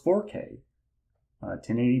supports 4K,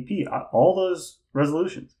 1080p, all those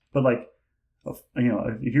resolutions. But, like, you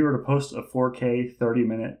know, if you were to post a 4K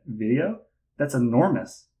 30-minute video, that's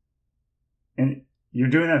enormous. And you're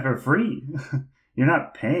doing that for free. You're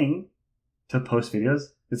not paying to post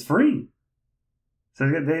videos. It's free. So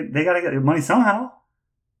they got to get money somehow,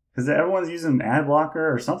 because everyone's using ad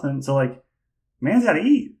blocker or something. So, like, man's got to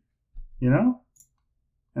eat, you know?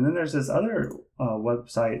 And then there's this other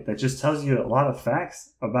website that just tells you a lot of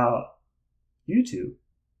facts about YouTube.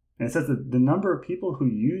 And it says that the number of people who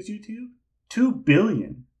use YouTube, 2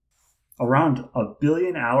 billion. Around 1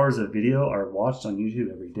 billion hours of video are watched on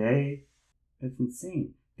YouTube every day. It's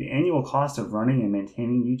insane. The annual cost of running and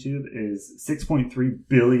maintaining YouTube is $6.3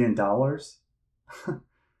 billion.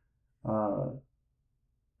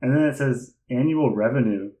 And then it says annual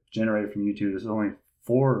revenue generated from YouTube is only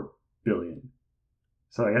 $4 billion.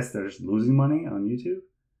 So I guess they're just losing money on YouTube.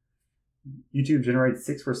 YouTube generates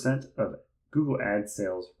 6% of Google Ad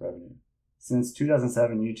sales revenue. Since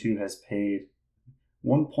 2007, YouTube has paid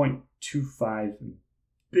 $1.25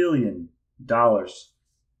 billion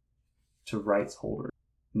to rights holders.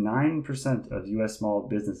 9% of U.S. small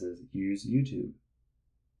businesses use YouTube.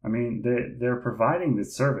 I mean, they're providing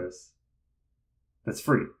this service that's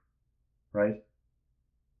free, right?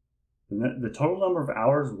 The total number of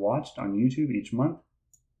hours watched on YouTube each month,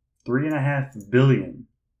 3.5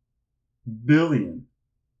 billion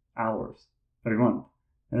hours every month.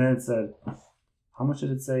 And then it said, how much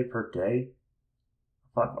did it say per day?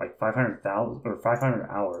 Like 500,000 or 500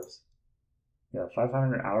 hours. Yeah,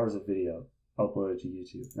 500 hours of video uploaded to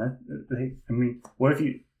YouTube. I mean, what if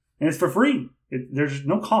you, and it's for free. There's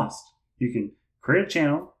no cost. You can create a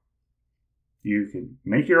channel, you can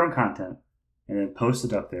make your own content, and then post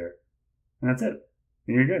it up there. And that's it.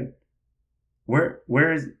 And you're good.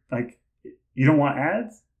 Where is, like, you don't want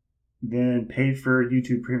ads? Then pay for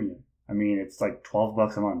YouTube Premium. I mean, it's like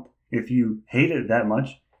 $12 a month. If you hate it that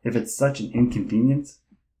much, if it's such an inconvenience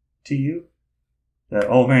to you, that,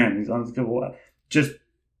 oh man, these unskippable, just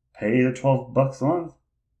pay the $12 a month.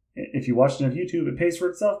 If you watch enough YouTube, it pays for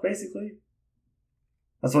itself, basically.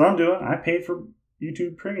 That's what I'm doing. I paid for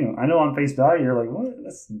YouTube Premium. I know on face value, you're like, what?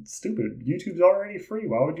 That's stupid. YouTube's already free.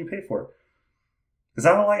 Why would you pay for it? Because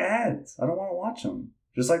I don't like ads. I don't want to watch them.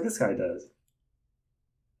 Just like this guy does.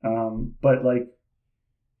 But, like,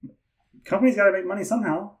 companies got to make money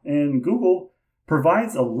somehow. And Google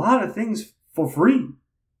provides a lot of things for free.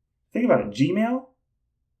 think about it. Gmail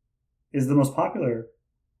is the most popular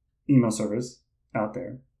email service out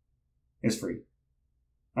there. It's free.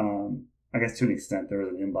 I guess to an extent, there is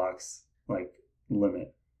an inbox like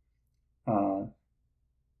limit.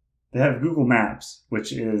 They have Google Maps,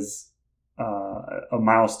 which is a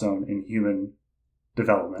milestone in human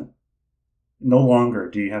development. No longer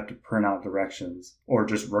do you have to print out directions or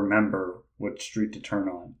just remember what street to turn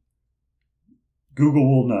on. Google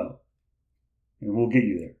will know, and we'll get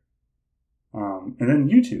you there. And then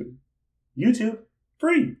YouTube. YouTube,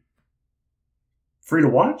 free. Free to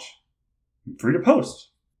watch, free to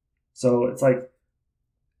post. So it's like,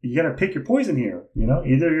 you got to pick your poison here. You know,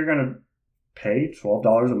 either you're going to pay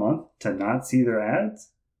 $12 a month to not see their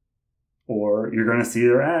ads, or you're going to see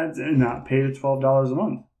their ads and not pay the $12 a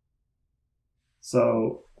month.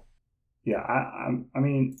 So, yeah, I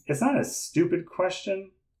mean, it's not a stupid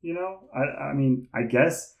question, you know. I mean, I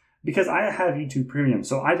guess because I have YouTube Premium,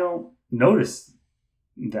 so I don't notice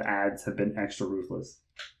the ads have been extra ruthless.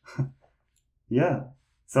 Yeah,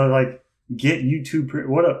 so like, get YouTube.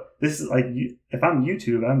 This is like, if I'm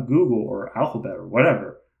YouTube, I'm Google or Alphabet or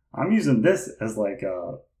whatever. I'm using this as like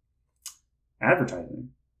advertising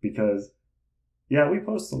because, yeah, we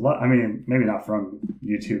post a lot. I mean, maybe not from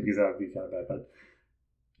YouTube because that would be kind of bad, but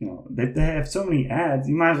you know, they have so many ads.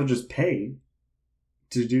 You might as well just pay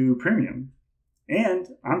to do premium. And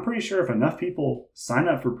I'm pretty sure if enough people sign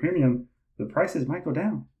up for premium, the prices might go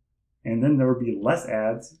down, and then there would be less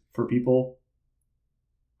ads for people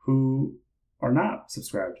who are not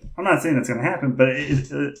subscribed. I'm not saying that's going to happen, but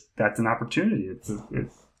that's an opportunity.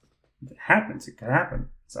 It happens. It could happen.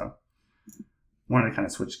 So I wanted to kind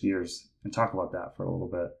of switch gears and talk about that for a little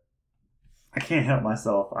bit. I can't help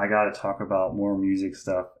myself. I got to talk about more music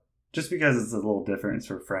stuff just because it's a little different. It's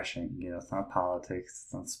refreshing. You know, it's not politics.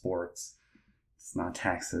 It's not sports. It's not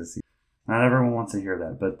taxes. Not everyone wants to hear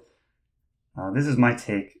that, but this is my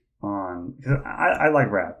take on, because I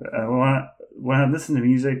like rap. When I listen to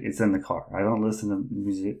music, it's in the car. I don't listen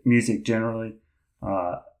to music generally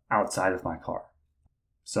outside of my car.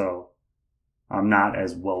 So I'm not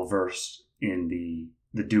as well versed in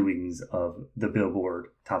the doings of the Billboard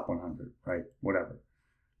Top 100, right? Whatever.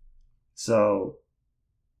 So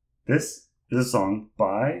this is a song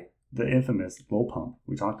by the infamous Lil Pump.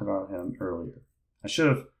 We talked about him earlier. I should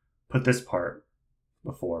have put this part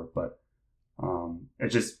before, but it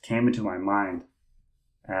just came into my mind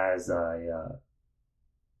as I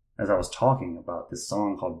was talking about this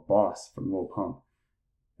song called Boss from Lil Pump.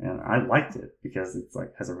 And I liked it because it's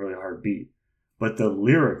like has a really hard beat. But the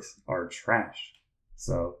lyrics are trash.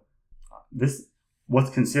 So this, what's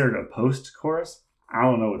considered a post-chorus, I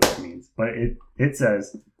don't know what that means. But it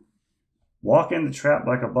says, walk in the trap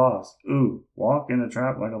like a boss. Ooh, walk in the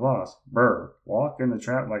trap like a boss. Brr, walk in the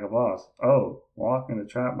trap like a boss. Oh, walk in the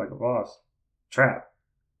trap like a boss. Trap.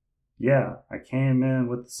 Yeah, I came in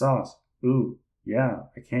with the sauce. Ooh, yeah,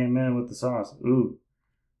 I came in with the sauce. Ooh.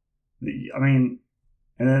 I mean,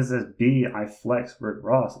 and then it says, B, I flex Rick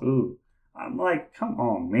Ross. Ooh. I'm like, come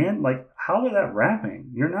on, man. Like, how is that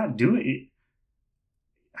rapping? You're not doing it.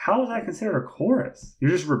 How is that considered a chorus?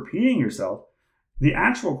 You're just repeating yourself. The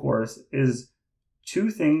actual chorus is two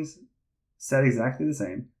things said exactly the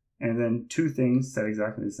same, and then two things said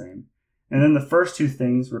exactly the same, and then the first two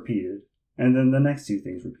things repeated, and then the next two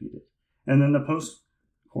things repeated. And then the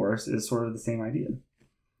post-chorus is sort of the same idea.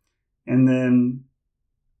 And then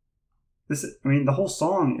the whole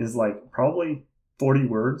song is like probably 40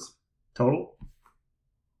 words total.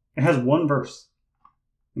 It has one verse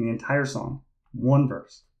in the entire song. One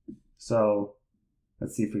verse. So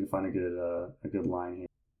let's see if we can find a good line here.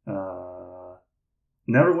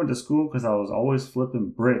 Never went to school because I was always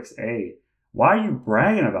flipping bricks. Hey, why are you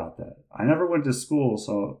bragging about that? I never went to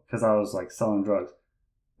school because I was like selling drugs.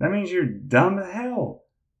 That means you're dumb as hell.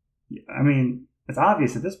 I mean, it's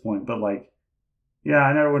obvious at this point, but like, yeah,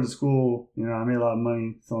 I never went to school. You know, I made a lot of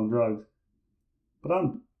money selling drugs, but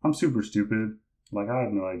I'm super stupid. Like, I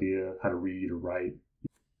have no idea how to read or write,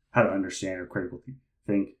 how to understand or critically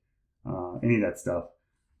think, any of that stuff.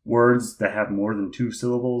 Words that have more than 2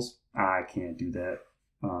 syllables, I can't do that.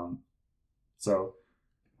 So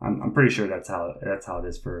I'm pretty sure that's how it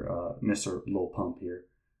is for Mr. Lil Pump here.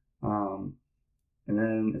 And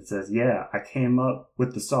then it says, yeah, I came up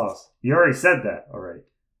with the sauce. You already said that already.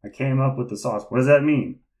 I came up with the sauce. What does that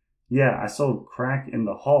mean? Yeah, I sold crack in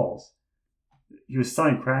the halls. He was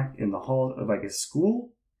selling crack in the halls of like his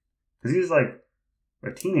school? Because he was like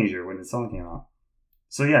a teenager when the song came out.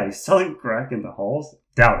 So yeah, he's selling crack in the halls?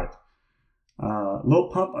 Doubt it. Lil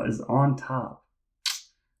Pump is on top.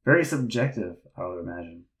 Very subjective, I would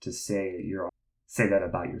imagine, to say that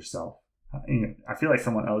about yourself. I feel like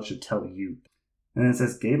someone else should tell you. And then it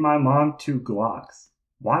says, gave my mom 2 Glocks.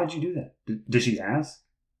 Why did you do that? Did she ask?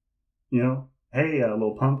 Hey,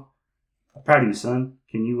 little pump, I'm proud of you, son.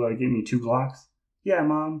 Can you give me 2 Glocks? Yeah,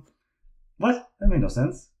 Mom. What? That made no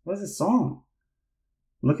sense. What is this song?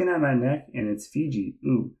 Looking at my neck and it's Fiji.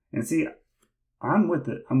 Ooh. And see, I'm with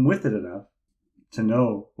it enough to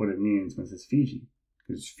know what it means when it says Fiji.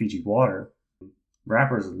 Because it's Fiji water.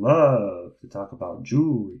 Rappers love to talk about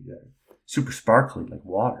jewelry. Super sparkly like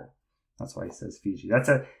water. That's why he says Fiji.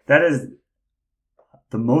 That is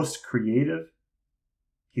the most creative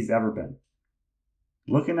he's ever been.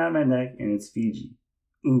 Looking at my neck and it's Fiji.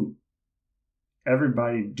 Ooh.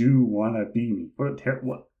 Everybody do wanna be me.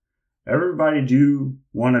 What? Everybody do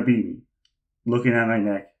wanna be me. Looking at my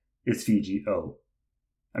neck, it's Fiji. Oh.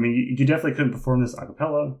 I mean, you definitely couldn't perform this a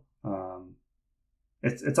cappella.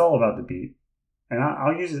 It's all about the beat. And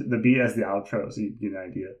I'll use the beat as the outro so you get an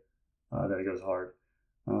idea that it goes hard.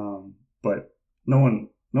 But no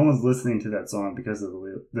one's listening to that song because of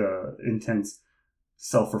the intense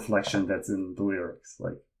self-reflection that's in the lyrics.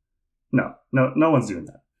 Like, no one's doing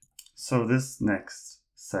that. So this next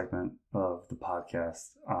segment of the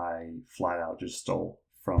podcast, I flat out just stole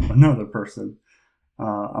from another person.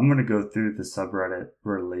 I'm going to go through the subreddit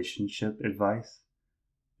relationship advice.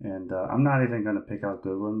 And I'm not even going to pick out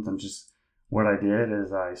good ones. What I did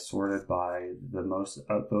is I sorted by the most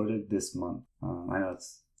upvoted this month.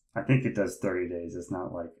 I think it does 30 days. It's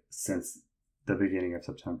not like since the beginning of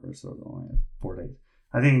September, so it's only 4 days.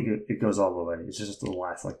 I think it goes all the way. It's just the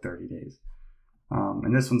last 30 days.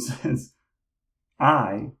 And this one says,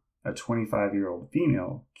 I, a 25-year-old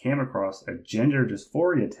female, came across a gender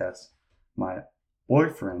dysphoria test my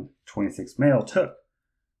boyfriend, 26 male, took.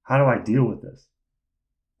 How do I deal with this?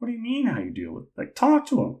 What do you mean how you deal with it? Like, talk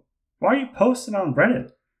to him. Why are you posting on Reddit?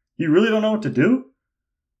 You really don't know what to do?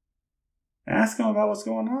 Ask him about what's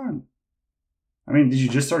going on. I mean, did you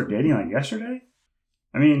just start dating like yesterday?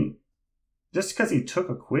 I mean, just because he took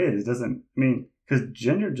a quiz because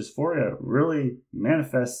gender dysphoria really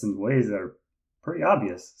manifests in ways that are pretty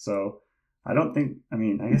obvious. So I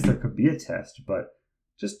guess there could be a test, but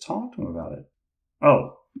just talk to him about it.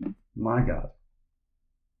 Oh, my God.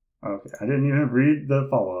 Okay, I didn't even read the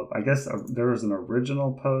follow-up. I guess there was an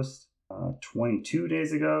original post 22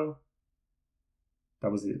 days ago.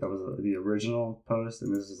 That was the original post,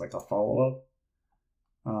 and this is like a follow-up.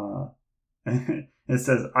 It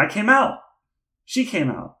says, I came out. She came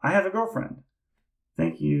out. I have a girlfriend.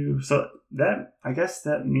 Thank you. So I guess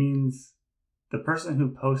that means the person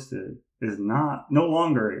who posted is no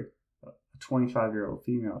longer a 25-year-old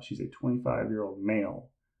female. She's a 25-year-old male.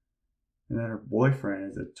 And then her boyfriend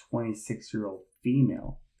is a 26-year-old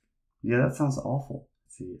female. Yeah, that sounds awful.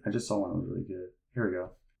 Let's see, I just saw one that was really good. Here we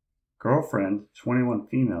go. Girlfriend, 21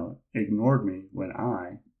 female, ignored me when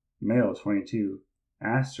I, male 22,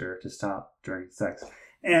 asked her to stop during sex.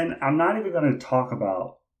 And I'm not even going to talk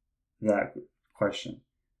about that question.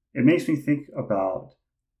 It makes me think about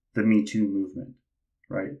the Me Too movement,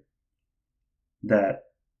 right? That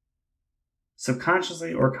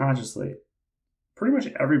subconsciously or consciously, pretty much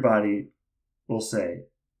everybody will say,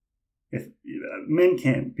 if men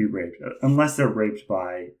can't be raped unless they're raped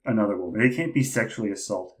by another woman. They can't be sexually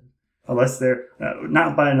assaulted unless they're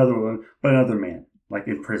not by another woman, but another man, like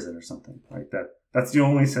in prison or something like that. That's the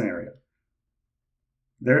only scenario.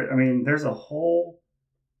 There's a whole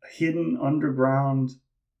hidden underground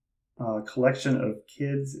collection of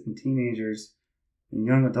kids and teenagers and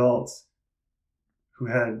young adults who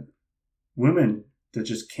had women that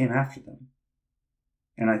just came after them.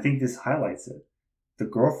 And I think this highlights it. The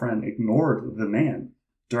girlfriend ignored the man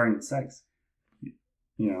during sex.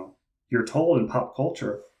 You're told in pop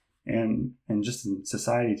culture and just in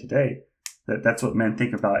society today that that's what men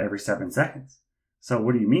think about every 7 seconds. So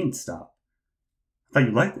what do you mean stop? I thought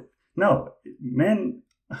you liked it. No, men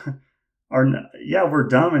are, we're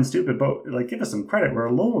dumb and stupid, but like, give us some credit. We're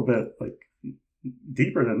a little bit like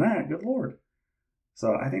deeper than that. Good Lord.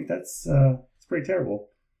 So I think it's pretty terrible.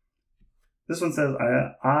 This one says,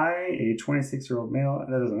 I, a 26-year-old male,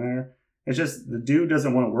 that doesn't matter. It's just the dude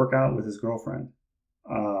doesn't want to work out with his girlfriend.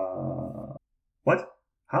 What?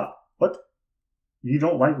 How? What? You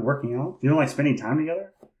don't like working out? You don't like spending time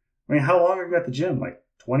together? I mean, how long are you at the gym? Like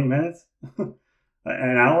 20 minutes?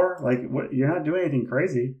 An hour? Like, what? You're not doing anything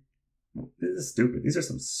crazy. This is stupid. These are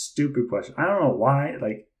some stupid questions. I don't know why.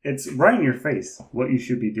 Like, it's right in your face what you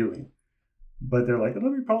should be doing. But they're like, let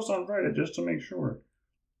me post on Reddit just to make sure.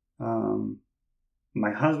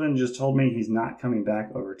 My husband just told me he's not coming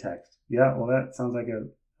back over text. Yeah, well, that sounds like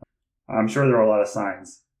I'm sure there are a lot of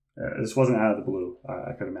signs. This wasn't out of the blue,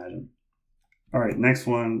 I could imagine. All right, next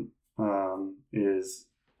one. is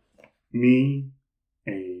me,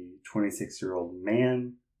 a 26-year-old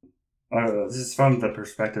man. This is from the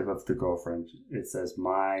perspective of the girlfriend. It says,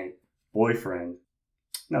 my boyfriend.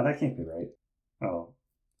 No, that can't be right. Oh,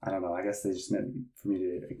 I don't know. I guess they just meant for me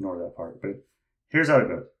to ignore that part. But here's how it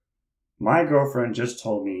goes. My girlfriend just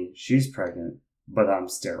told me she's pregnant, but I'm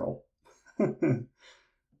sterile.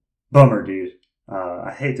 Bummer, dude.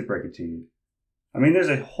 I hate to break it to you. I mean, there's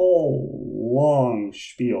a whole long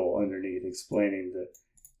spiel underneath explaining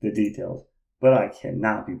the details, but I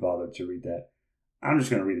cannot be bothered to read that. I'm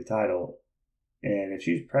just going to read the title. And if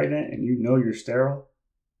she's pregnant and you know you're sterile,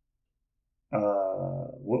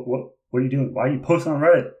 what are you doing? Why are you posting on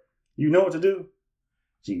Reddit? You know what to do.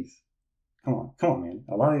 Jeez. Come on, man.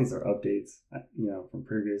 A lot of these are updates, from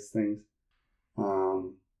previous things.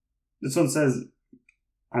 This one says,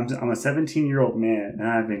 I'm a 17-year-old man and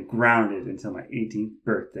I've been grounded until my 18th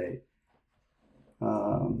birthday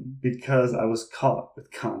because I was caught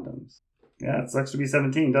with condoms. Yeah, it sucks to be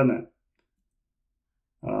 17, doesn't it?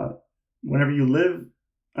 Whenever you live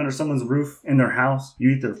under someone's roof in their house,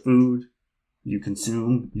 you eat their food, you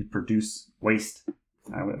consume, you produce waste.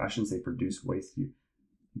 I shouldn't say produce waste. You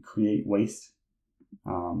create waste.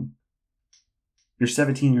 You're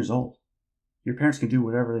 17 years old. Your parents can do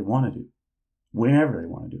whatever they want to do, whenever they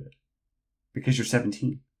want to do it, because you're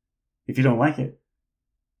 17. If you don't like it,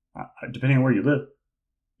 depending on where you live,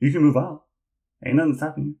 you can move out. Ain't nothing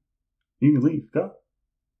stopping you. You can leave. Go.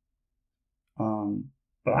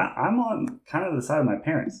 But I'm on kind of the side of my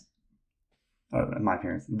parents.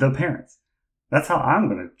 The parents. That's how I'm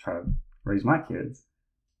going to try to raise my kids.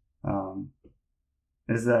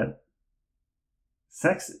 Is that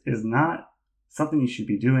sex is not something you should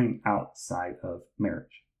be doing outside of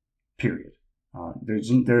marriage. Period.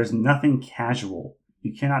 There's nothing casual.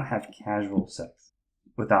 You cannot have casual sex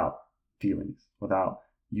without feelings, without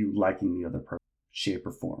you liking the other person, shape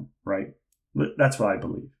or form, right? That's what I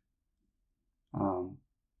believe.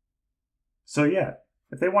 So yeah,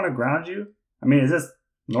 if they want to ground you, I mean, is this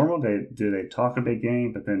normal? Do they talk a big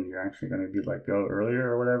game, but then you're actually going to be let go earlier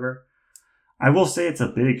or whatever? I will say it's a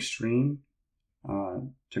bit extreme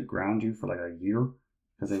to ground you for like a year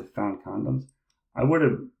because they found condoms. I would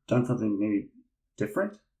have done something maybe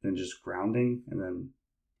different than just grounding and then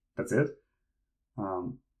that's it.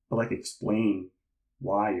 But like explain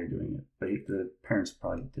why you're doing it. But the parents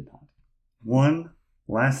probably did not. One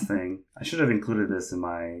last thing, I should have included this in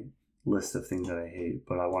my list of things that I hate,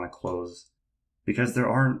 but I want to close because there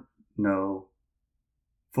aren't no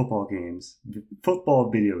football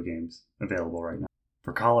video games available right now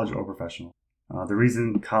for college or professional. The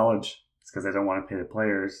reason college is because they don't want to pay the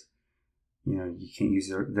players. You can't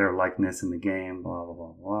use their likeness in the game, blah, blah,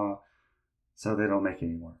 blah, blah. So they don't make it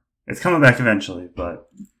anymore. It's coming back eventually, but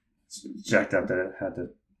it's jacked up that it had to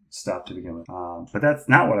stop to begin with. But that's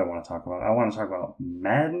not what I want to talk about. I want to talk about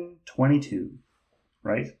Madden 22,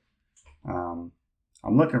 right? I'm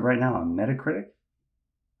looking right now on Metacritic.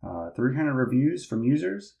 300 reviews from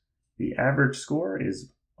users. The average score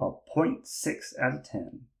is a 0.6 out of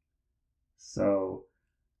 10. So,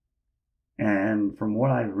 and from what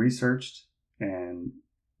I've researched and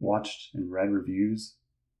watched and read reviews,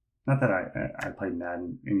 not that I played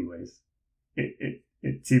Madden anyways,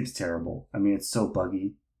 it seems terrible. I mean, it's so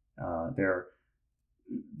buggy.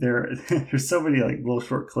 There's so many like little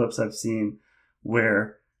short clips I've seen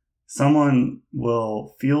where someone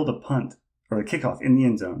will field a punt or a kickoff in the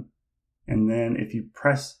end zone, and then if you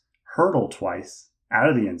press hurdle twice out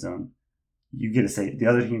of the end zone, you get the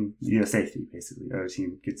other team, you get a safety, basically. The other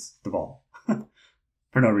team gets the ball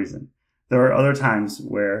for no reason. There are other times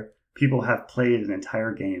where people have played an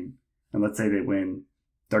entire game, and let's say they win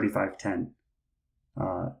 35-10,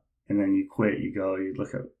 and then you quit, you go, you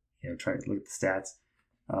look at, try to look at the stats.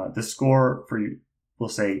 The score for you will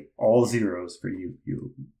say all zeros for you,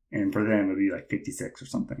 and for them it would be like 56 or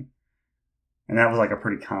something. And that was like a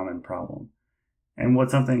pretty common problem. And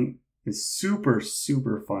what something is super,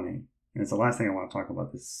 super funny, and it's the last thing I want to talk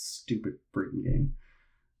about this stupid freaking game,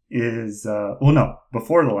 is,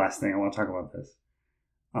 before the last thing I want to talk about this.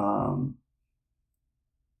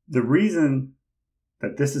 The reason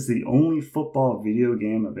that this is the only football video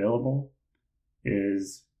game available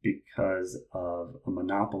is because of a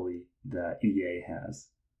monopoly that EA has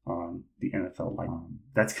on the NFL.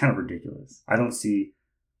 That's kind of ridiculous. I don't see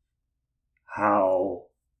how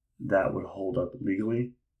that would hold up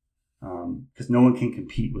legally, because no one can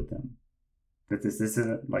compete with them. That this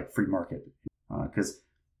isn't like free market, because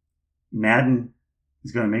Madden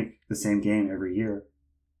is going to make the same game every year,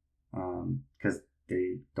 because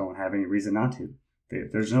they don't have any reason not to.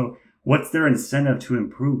 There's no, what's their incentive to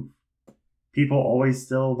improve? people always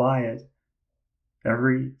still buy it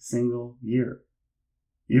every single year.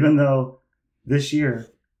 Even though this year,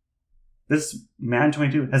 this Madden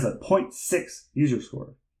 22 has a 0.6 user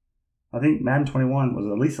score. I think Madden 21 was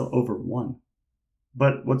at least over 1.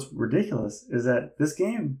 But what's ridiculous is that this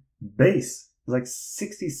game base is like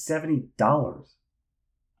 $60, $70.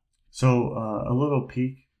 So a little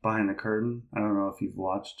peek behind the curtain. I don't know if you've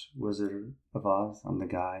watched Wizard of Oz. I'm the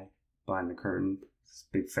guy behind the curtain, this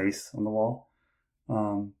big face on the wall.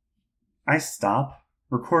 I stop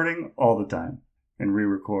recording all the time and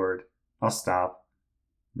re-record. I'll stop,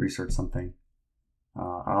 research something.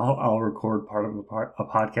 I'll record part of a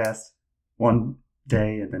podcast one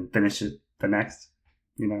day and then finish it the next.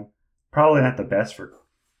 Probably not the best for,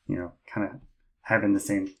 kind of having the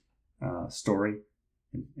same story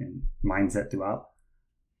and mindset throughout.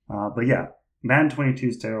 But yeah, Madden 22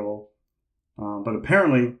 is terrible. But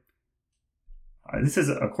apparently, this is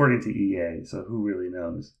according to EA, so who really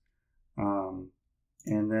knows?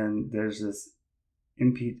 And then there's this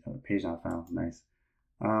page not found. Nice.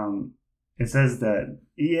 It says that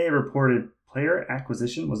EA reported player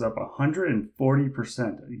acquisition was up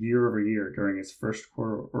 140% year over year during its first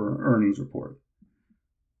quarter earnings report.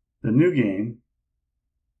 The new game,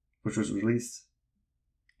 which was released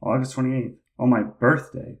August 28th, on my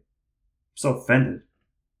birthday, I'm so offended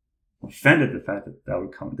the fact that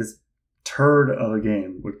would come. This turd of a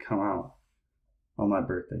game would come out on my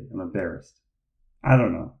birthday. I'm embarrassed. I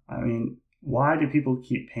don't know. I mean, why do people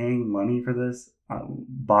keep paying money for this?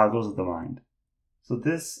 Boggles the mind. So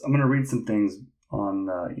I'm going to read some things on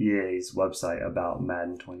EA's website about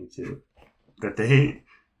Madden 22.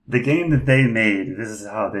 The game that they made, this is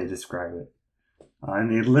how they describe it.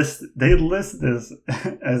 And they list this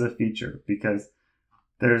as a feature because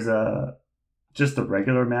there's just the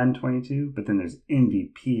regular Madden 22, but then there's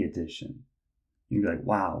MVP edition. You'd be like,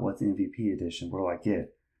 wow, what's MVP edition? What do I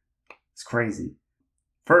get? It's crazy.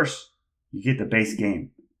 First, you get the base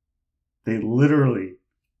game. They literally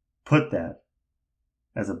put that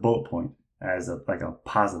as a bullet point, as a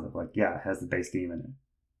positive. Like, yeah, it has the base game in it.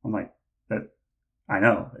 I'm like, I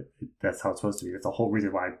know. That's how it's supposed to be. That's the whole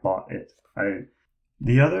reason why I bought it.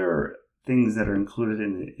 The other things that are included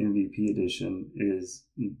in the MVP edition is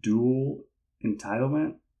dual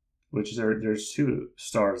entitlement, which there's 2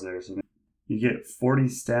 stars there. So you get 40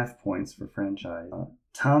 staff points for franchise.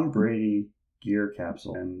 Tom Brady gear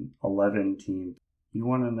capsule and 11 team. You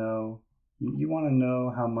want to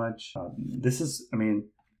know how much this is. I mean,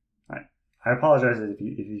 I apologize if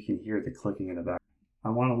you can hear the clicking in the back. I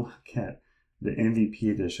want to look at the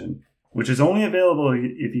MVP edition, which is only available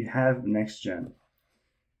if you have next gen.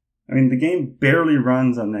 I mean, the game barely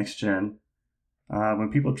runs on next gen.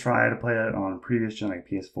 When people try to play it on previous gen, like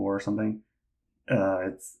PS4 or something,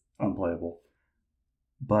 it's unplayable.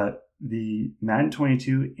 But the Madden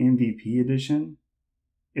 22 MVP edition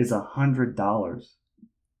is $100.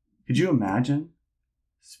 Could you imagine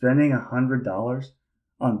spending $100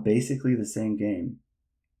 on basically the same game?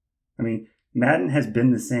 I mean, Madden has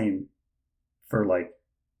been the same for like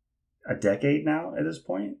a decade now at this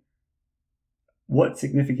point. What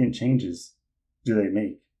significant changes do they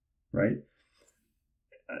make, right?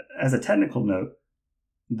 As a technical note,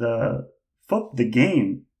 the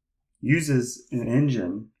game uses an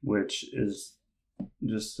engine, which is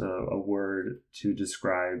just a word to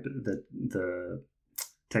describe the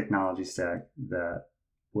technology stack that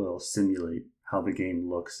will simulate how the game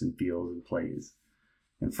looks and feels and plays.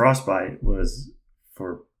 And Frostbite was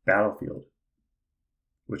for Battlefield,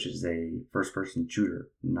 which is a first-person shooter,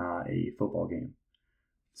 not a football game.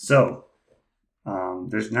 So,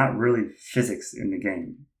 there's not really physics in the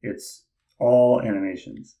game. It's all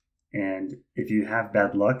animations. And if you have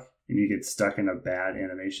bad luck and you get stuck in a bad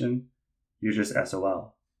animation, you're just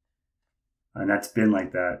SOL. And that's been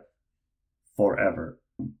like that forever.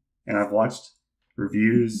 And I've watched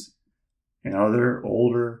reviews in other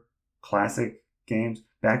older classic games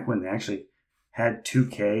back when they actually had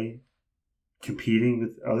 2K competing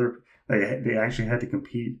with other, they actually had to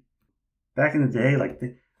compete back in the day.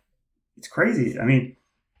 It's crazy. I mean,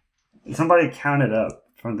 somebody counted up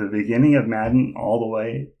from the beginning of Madden all the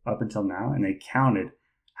way up until now, and they counted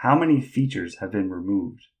how many features have been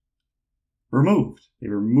removed. They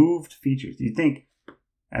removed features. You think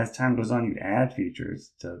as time goes on, you add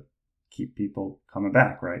features to keep people coming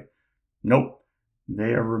back, right? Nope.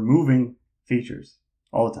 They are removing features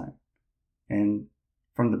all the time. And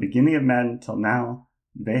from the beginning of Madden till now,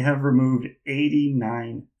 they have removed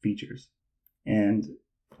 89 features. And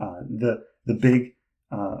the big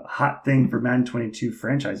hot thing for Madden 22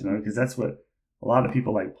 franchise mode, because that's what a lot of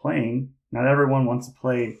people like playing. Not everyone wants to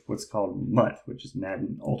play what's called MUT, which is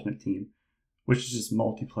Madden Ultimate Team. which is just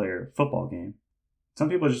multiplayer football game. Some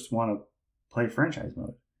people just want to play franchise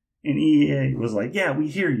mode. And EA was like, yeah, we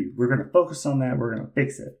hear you. We're going to focus on that. We're going to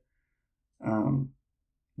fix it.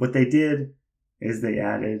 What they did is they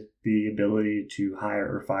added the ability to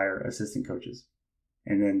hire or fire assistant coaches.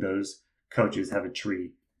 And then those coaches have a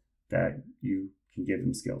tree that you can give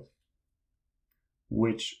them skills,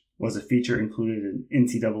 which was a feature included in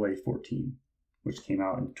NCAA 14, which came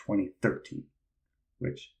out in 2013,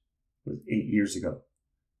 which was 8 years ago.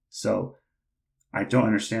 So I don't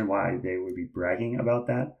understand why they would be bragging about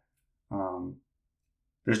that.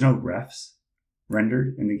 There's no refs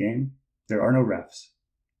rendered in the game. There are no refs,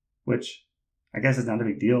 which I guess is not a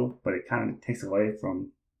big deal, but it kind of takes away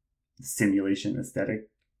from the simulation aesthetic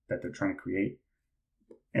that they're trying to create.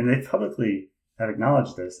 And they publicly have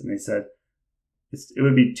acknowledged this, and they said it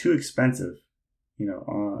would be too expensive,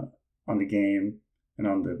 on the game and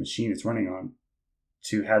on the machine it's running on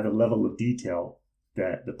to have the level of detail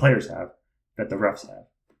that the players have, that the refs have,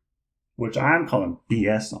 which I'm calling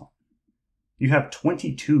BS on. You have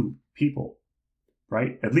 22 people,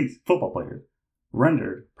 right? At least football players,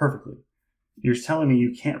 rendered perfectly. You're telling me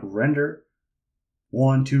you can't render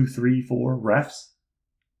 1, 2, 3, 4 refs?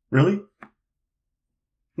 Really?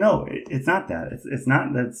 No, it's not that. It's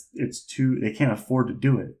not that they can't afford to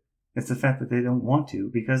do it. It's the fact that they don't want to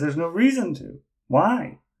because there's no reason to.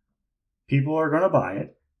 Why? People are going to buy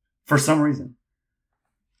it for some reason.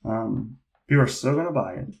 People are still going to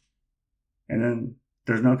buy it. And then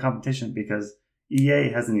there's no competition because EA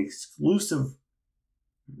has an exclusive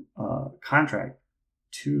contract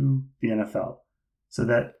to the NFL so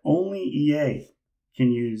that only EA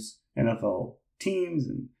can use NFL teams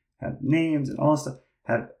and have names and all this stuff,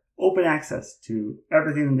 have open access to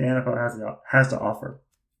everything the NFL has to offer.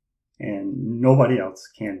 And nobody else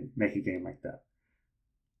can make a game like that.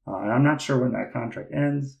 And I'm not sure when that contract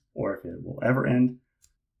ends or if it will ever end.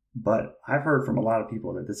 But I've heard from a lot of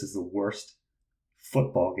people that this is the worst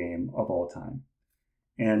football game of all time.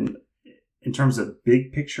 And in terms of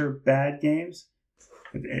big picture bad games,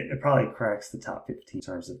 it probably cracks the top 15 in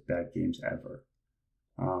terms of bad games ever.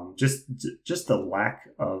 Just the lack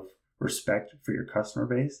of respect for your customer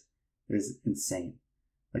base is insane.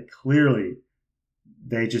 Like clearly,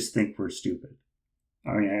 they just think we're stupid.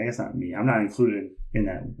 I mean, I guess not me. I'm not included in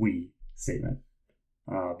that we statement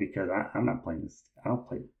because I'm not playing this. I don't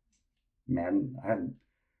play Madden. I haven't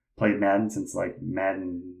played Madden since like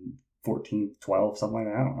Madden 14, 12, something like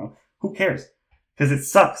that. I don't know. Who cares? Because it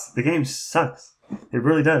sucks. The game sucks. It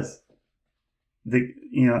really does.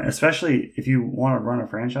 Especially if you want to run a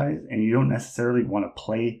franchise and you don't necessarily want to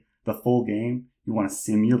play the full game. You want to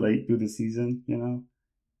simulate through the season,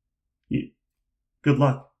 good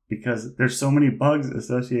luck because there's so many bugs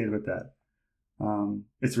associated with that.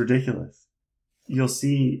 It's ridiculous. You'll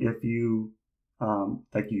see if you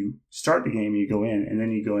you start the game, you go in, and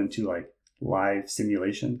then you go into like live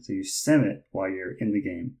simulation. So you sim it while you're in the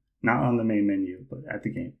game, not on the main menu, but at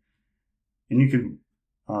the game. And you can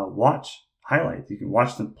watch highlights. You can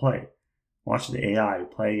watch them play, watch the AI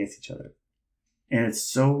play against each other. And it's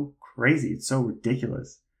so crazy. It's so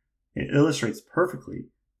ridiculous. It illustrates perfectly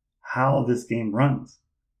how this game runs.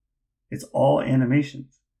 It's all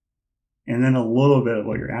animations. And then a little bit of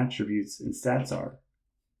what your attributes and stats are.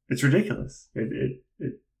 It's ridiculous. It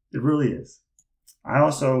really is. I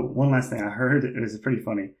also, one last thing I heard, it was pretty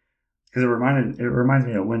funny because it reminds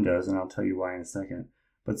me of Windows, and I'll tell you why in a second.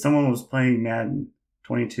 But someone was playing Madden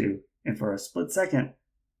 22, and for a split second,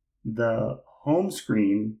 the home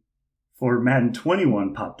screen for Madden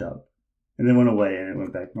 21 popped up and then went away, and it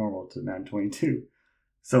went back normal to Madden 22.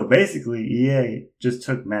 So basically, EA just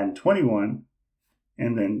took Madden 21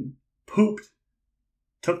 and then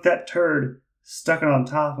took that turd, stuck it on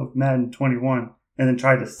top of Madden 21, and then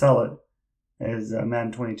tried to sell it as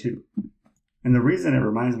Madden 22. And the reason it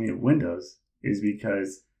reminds me of Windows is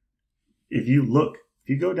because if you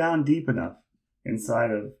go down deep enough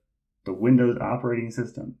inside of the Windows operating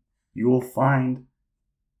system, you will find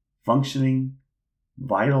functioning,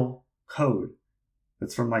 vital code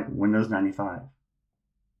that's from like Windows 95.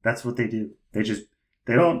 That's what they do. They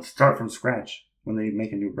don't start from scratch when they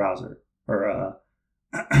make a new browser or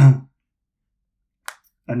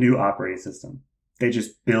a new operating system. They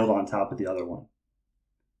just build on top of the other one.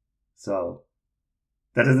 So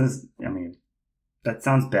that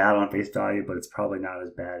sounds bad on face value, but it's probably not as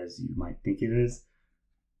bad as you might think it is.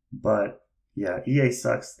 But yeah, EA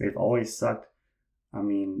sucks. They've always sucked. I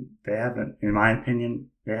mean, they haven't, in my opinion,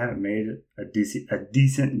 they haven't made a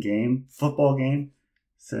decent game, football game,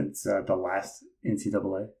 since the last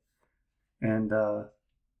NCAA. And I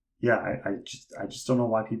just don't know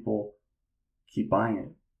why people keep buying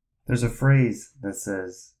it. There's a phrase that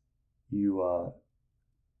says you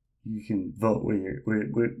can vote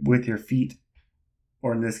with your feet,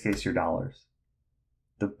 or in this case, your dollars.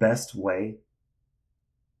 The best way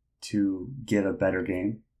to get a better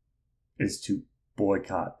game is to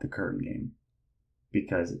boycott the current game.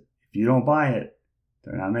 Because if you don't buy it,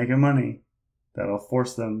 they're not making money. That'll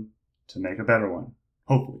force them to make a better one,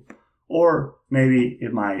 hopefully. Or maybe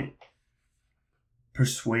it might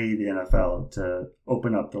persuade the NFL to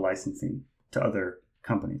open up the licensing to other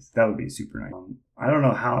companies. That would be super nice. I don't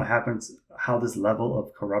know how it happens, how this level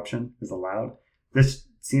of corruption is allowed. This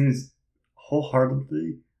seems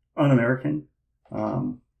wholeheartedly un-American.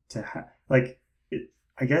 I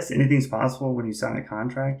guess anything's possible when you sign a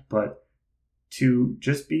contract, but to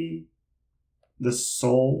just be the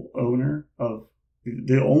sole owner of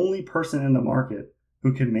the only person in the market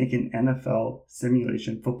who can make an NFL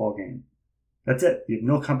simulation football game. That's it. You have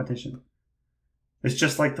no competition. It's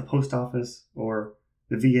just like the post office or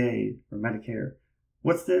the VA or Medicare.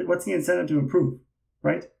 What's the incentive to improve,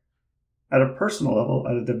 right? At a personal level,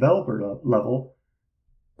 at a developer level,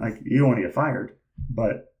 like, you don't want to get fired,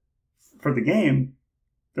 but for the game,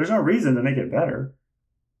 there's no reason to make it better.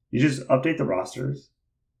 You just update the rosters.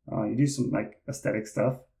 You do some like aesthetic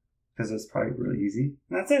stuff because it's probably really easy.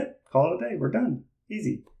 And that's it. Call it a day. We're done.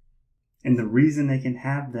 Easy. And the reason they can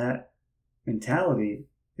have that mentality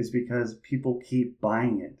is because people keep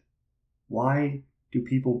buying it. Why do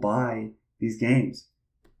people buy these games?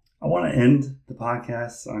 I want to end the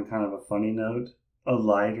podcast on kind of a funny note, a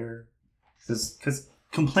lighter, because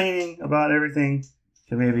complaining about everything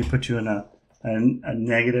can maybe put you in a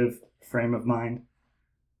negative frame of mind,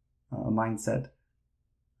 a mindset,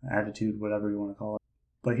 attitude, whatever you want to call it.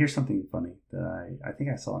 But here's something funny that I think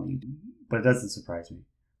I saw on YouTube, but it doesn't surprise me.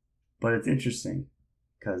 But it's interesting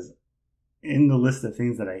because in the list of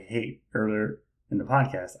things that I hate earlier in the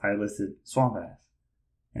podcast, I listed swamp ass.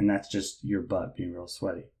 And that's just your butt being real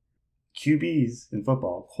sweaty. QBs in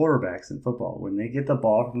football, quarterbacks in football, when they get the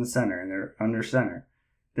ball from the center and they're under center,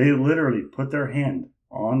 they literally put their hand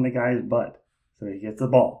on the guy's butt so he gets the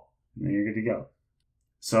ball, and then you're good to go.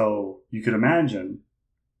 So you could imagine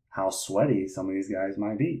how sweaty some of these guys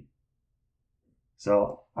might be.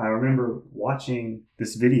 So I remember watching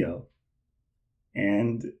this video,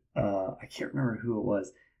 and I can't remember who it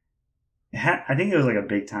was. I think it was like a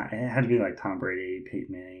big time. It had to be like Tom Brady, Peyton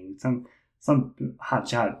Manning, some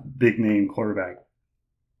hotshot, big name quarterback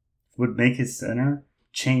would make his center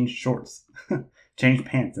change shorts, change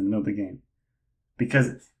pants in the middle of the game,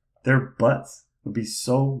 because their butts would be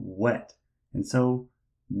so wet and so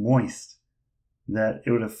moist that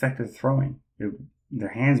it would affect their throwing. Their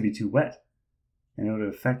hands would be too wet, and it would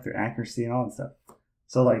affect their accuracy and all that stuff.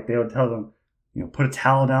 So like they would tell them, put a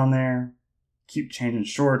towel down there, keep changing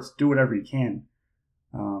shorts, do whatever you can.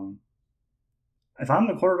 If I'm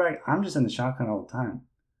the quarterback, I'm just in the shotgun all the time.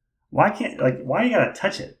 Why you gotta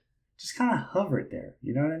touch it? Just kind of hover it there.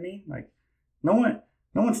 You know what I mean? Like, no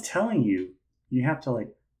one's telling you have to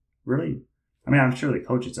really. I mean, I'm sure the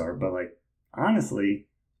coaches are, but honestly,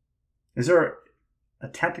 is there a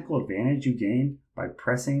tactical advantage you gain by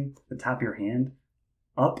pressing the top of your hand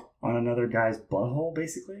up on another guy's butthole,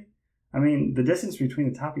 basically? I mean, the distance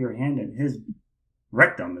between the top of your hand and his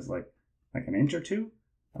rectum is like an inch or two.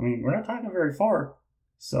 I mean, we're not talking very far.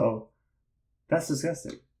 So that's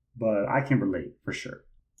disgusting. But I can relate for sure.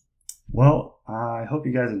 Well, I hope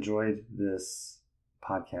you guys enjoyed this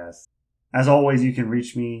podcast. As always, you can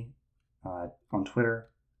reach me on Twitter.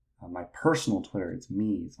 My personal Twitter, it's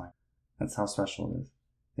me. That's how special it is.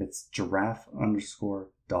 It's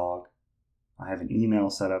giraffe_dog. I have an email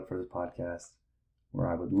set up for this podcast where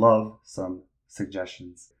I would love some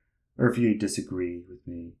suggestions, or if you disagree with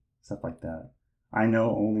me, stuff like that. I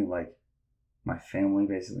know only my family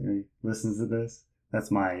basically listens to this.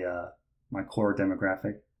 That's my core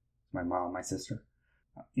demographic. My mom, my sister.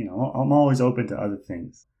 I'm always open to other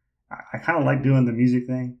things. I kind of like doing the music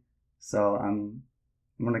thing, so I'm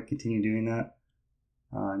going to continue doing that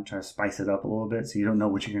and try to spice it up a little bit so you don't know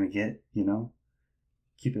what you're going to get.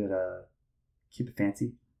 Keep it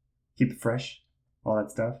fancy, keep it fresh, all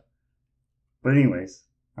that stuff. But anyways,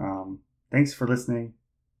 thanks for listening.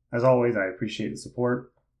 As always, I appreciate the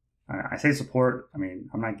support. I say support. I mean,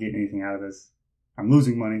 I'm not getting anything out of this. I'm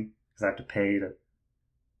losing money because I have to pay to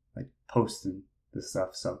post and this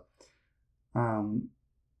stuff. So I'm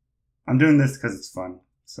doing this because it's fun.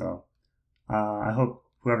 So I hope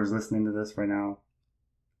whoever's listening to this right now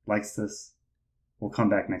likes this. We'll come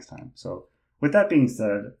back next time. So with that being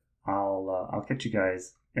said, I'll catch you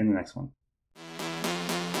guys in the next one.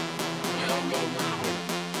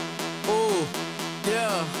 Oh,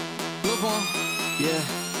 yeah, look on,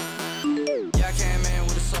 yeah.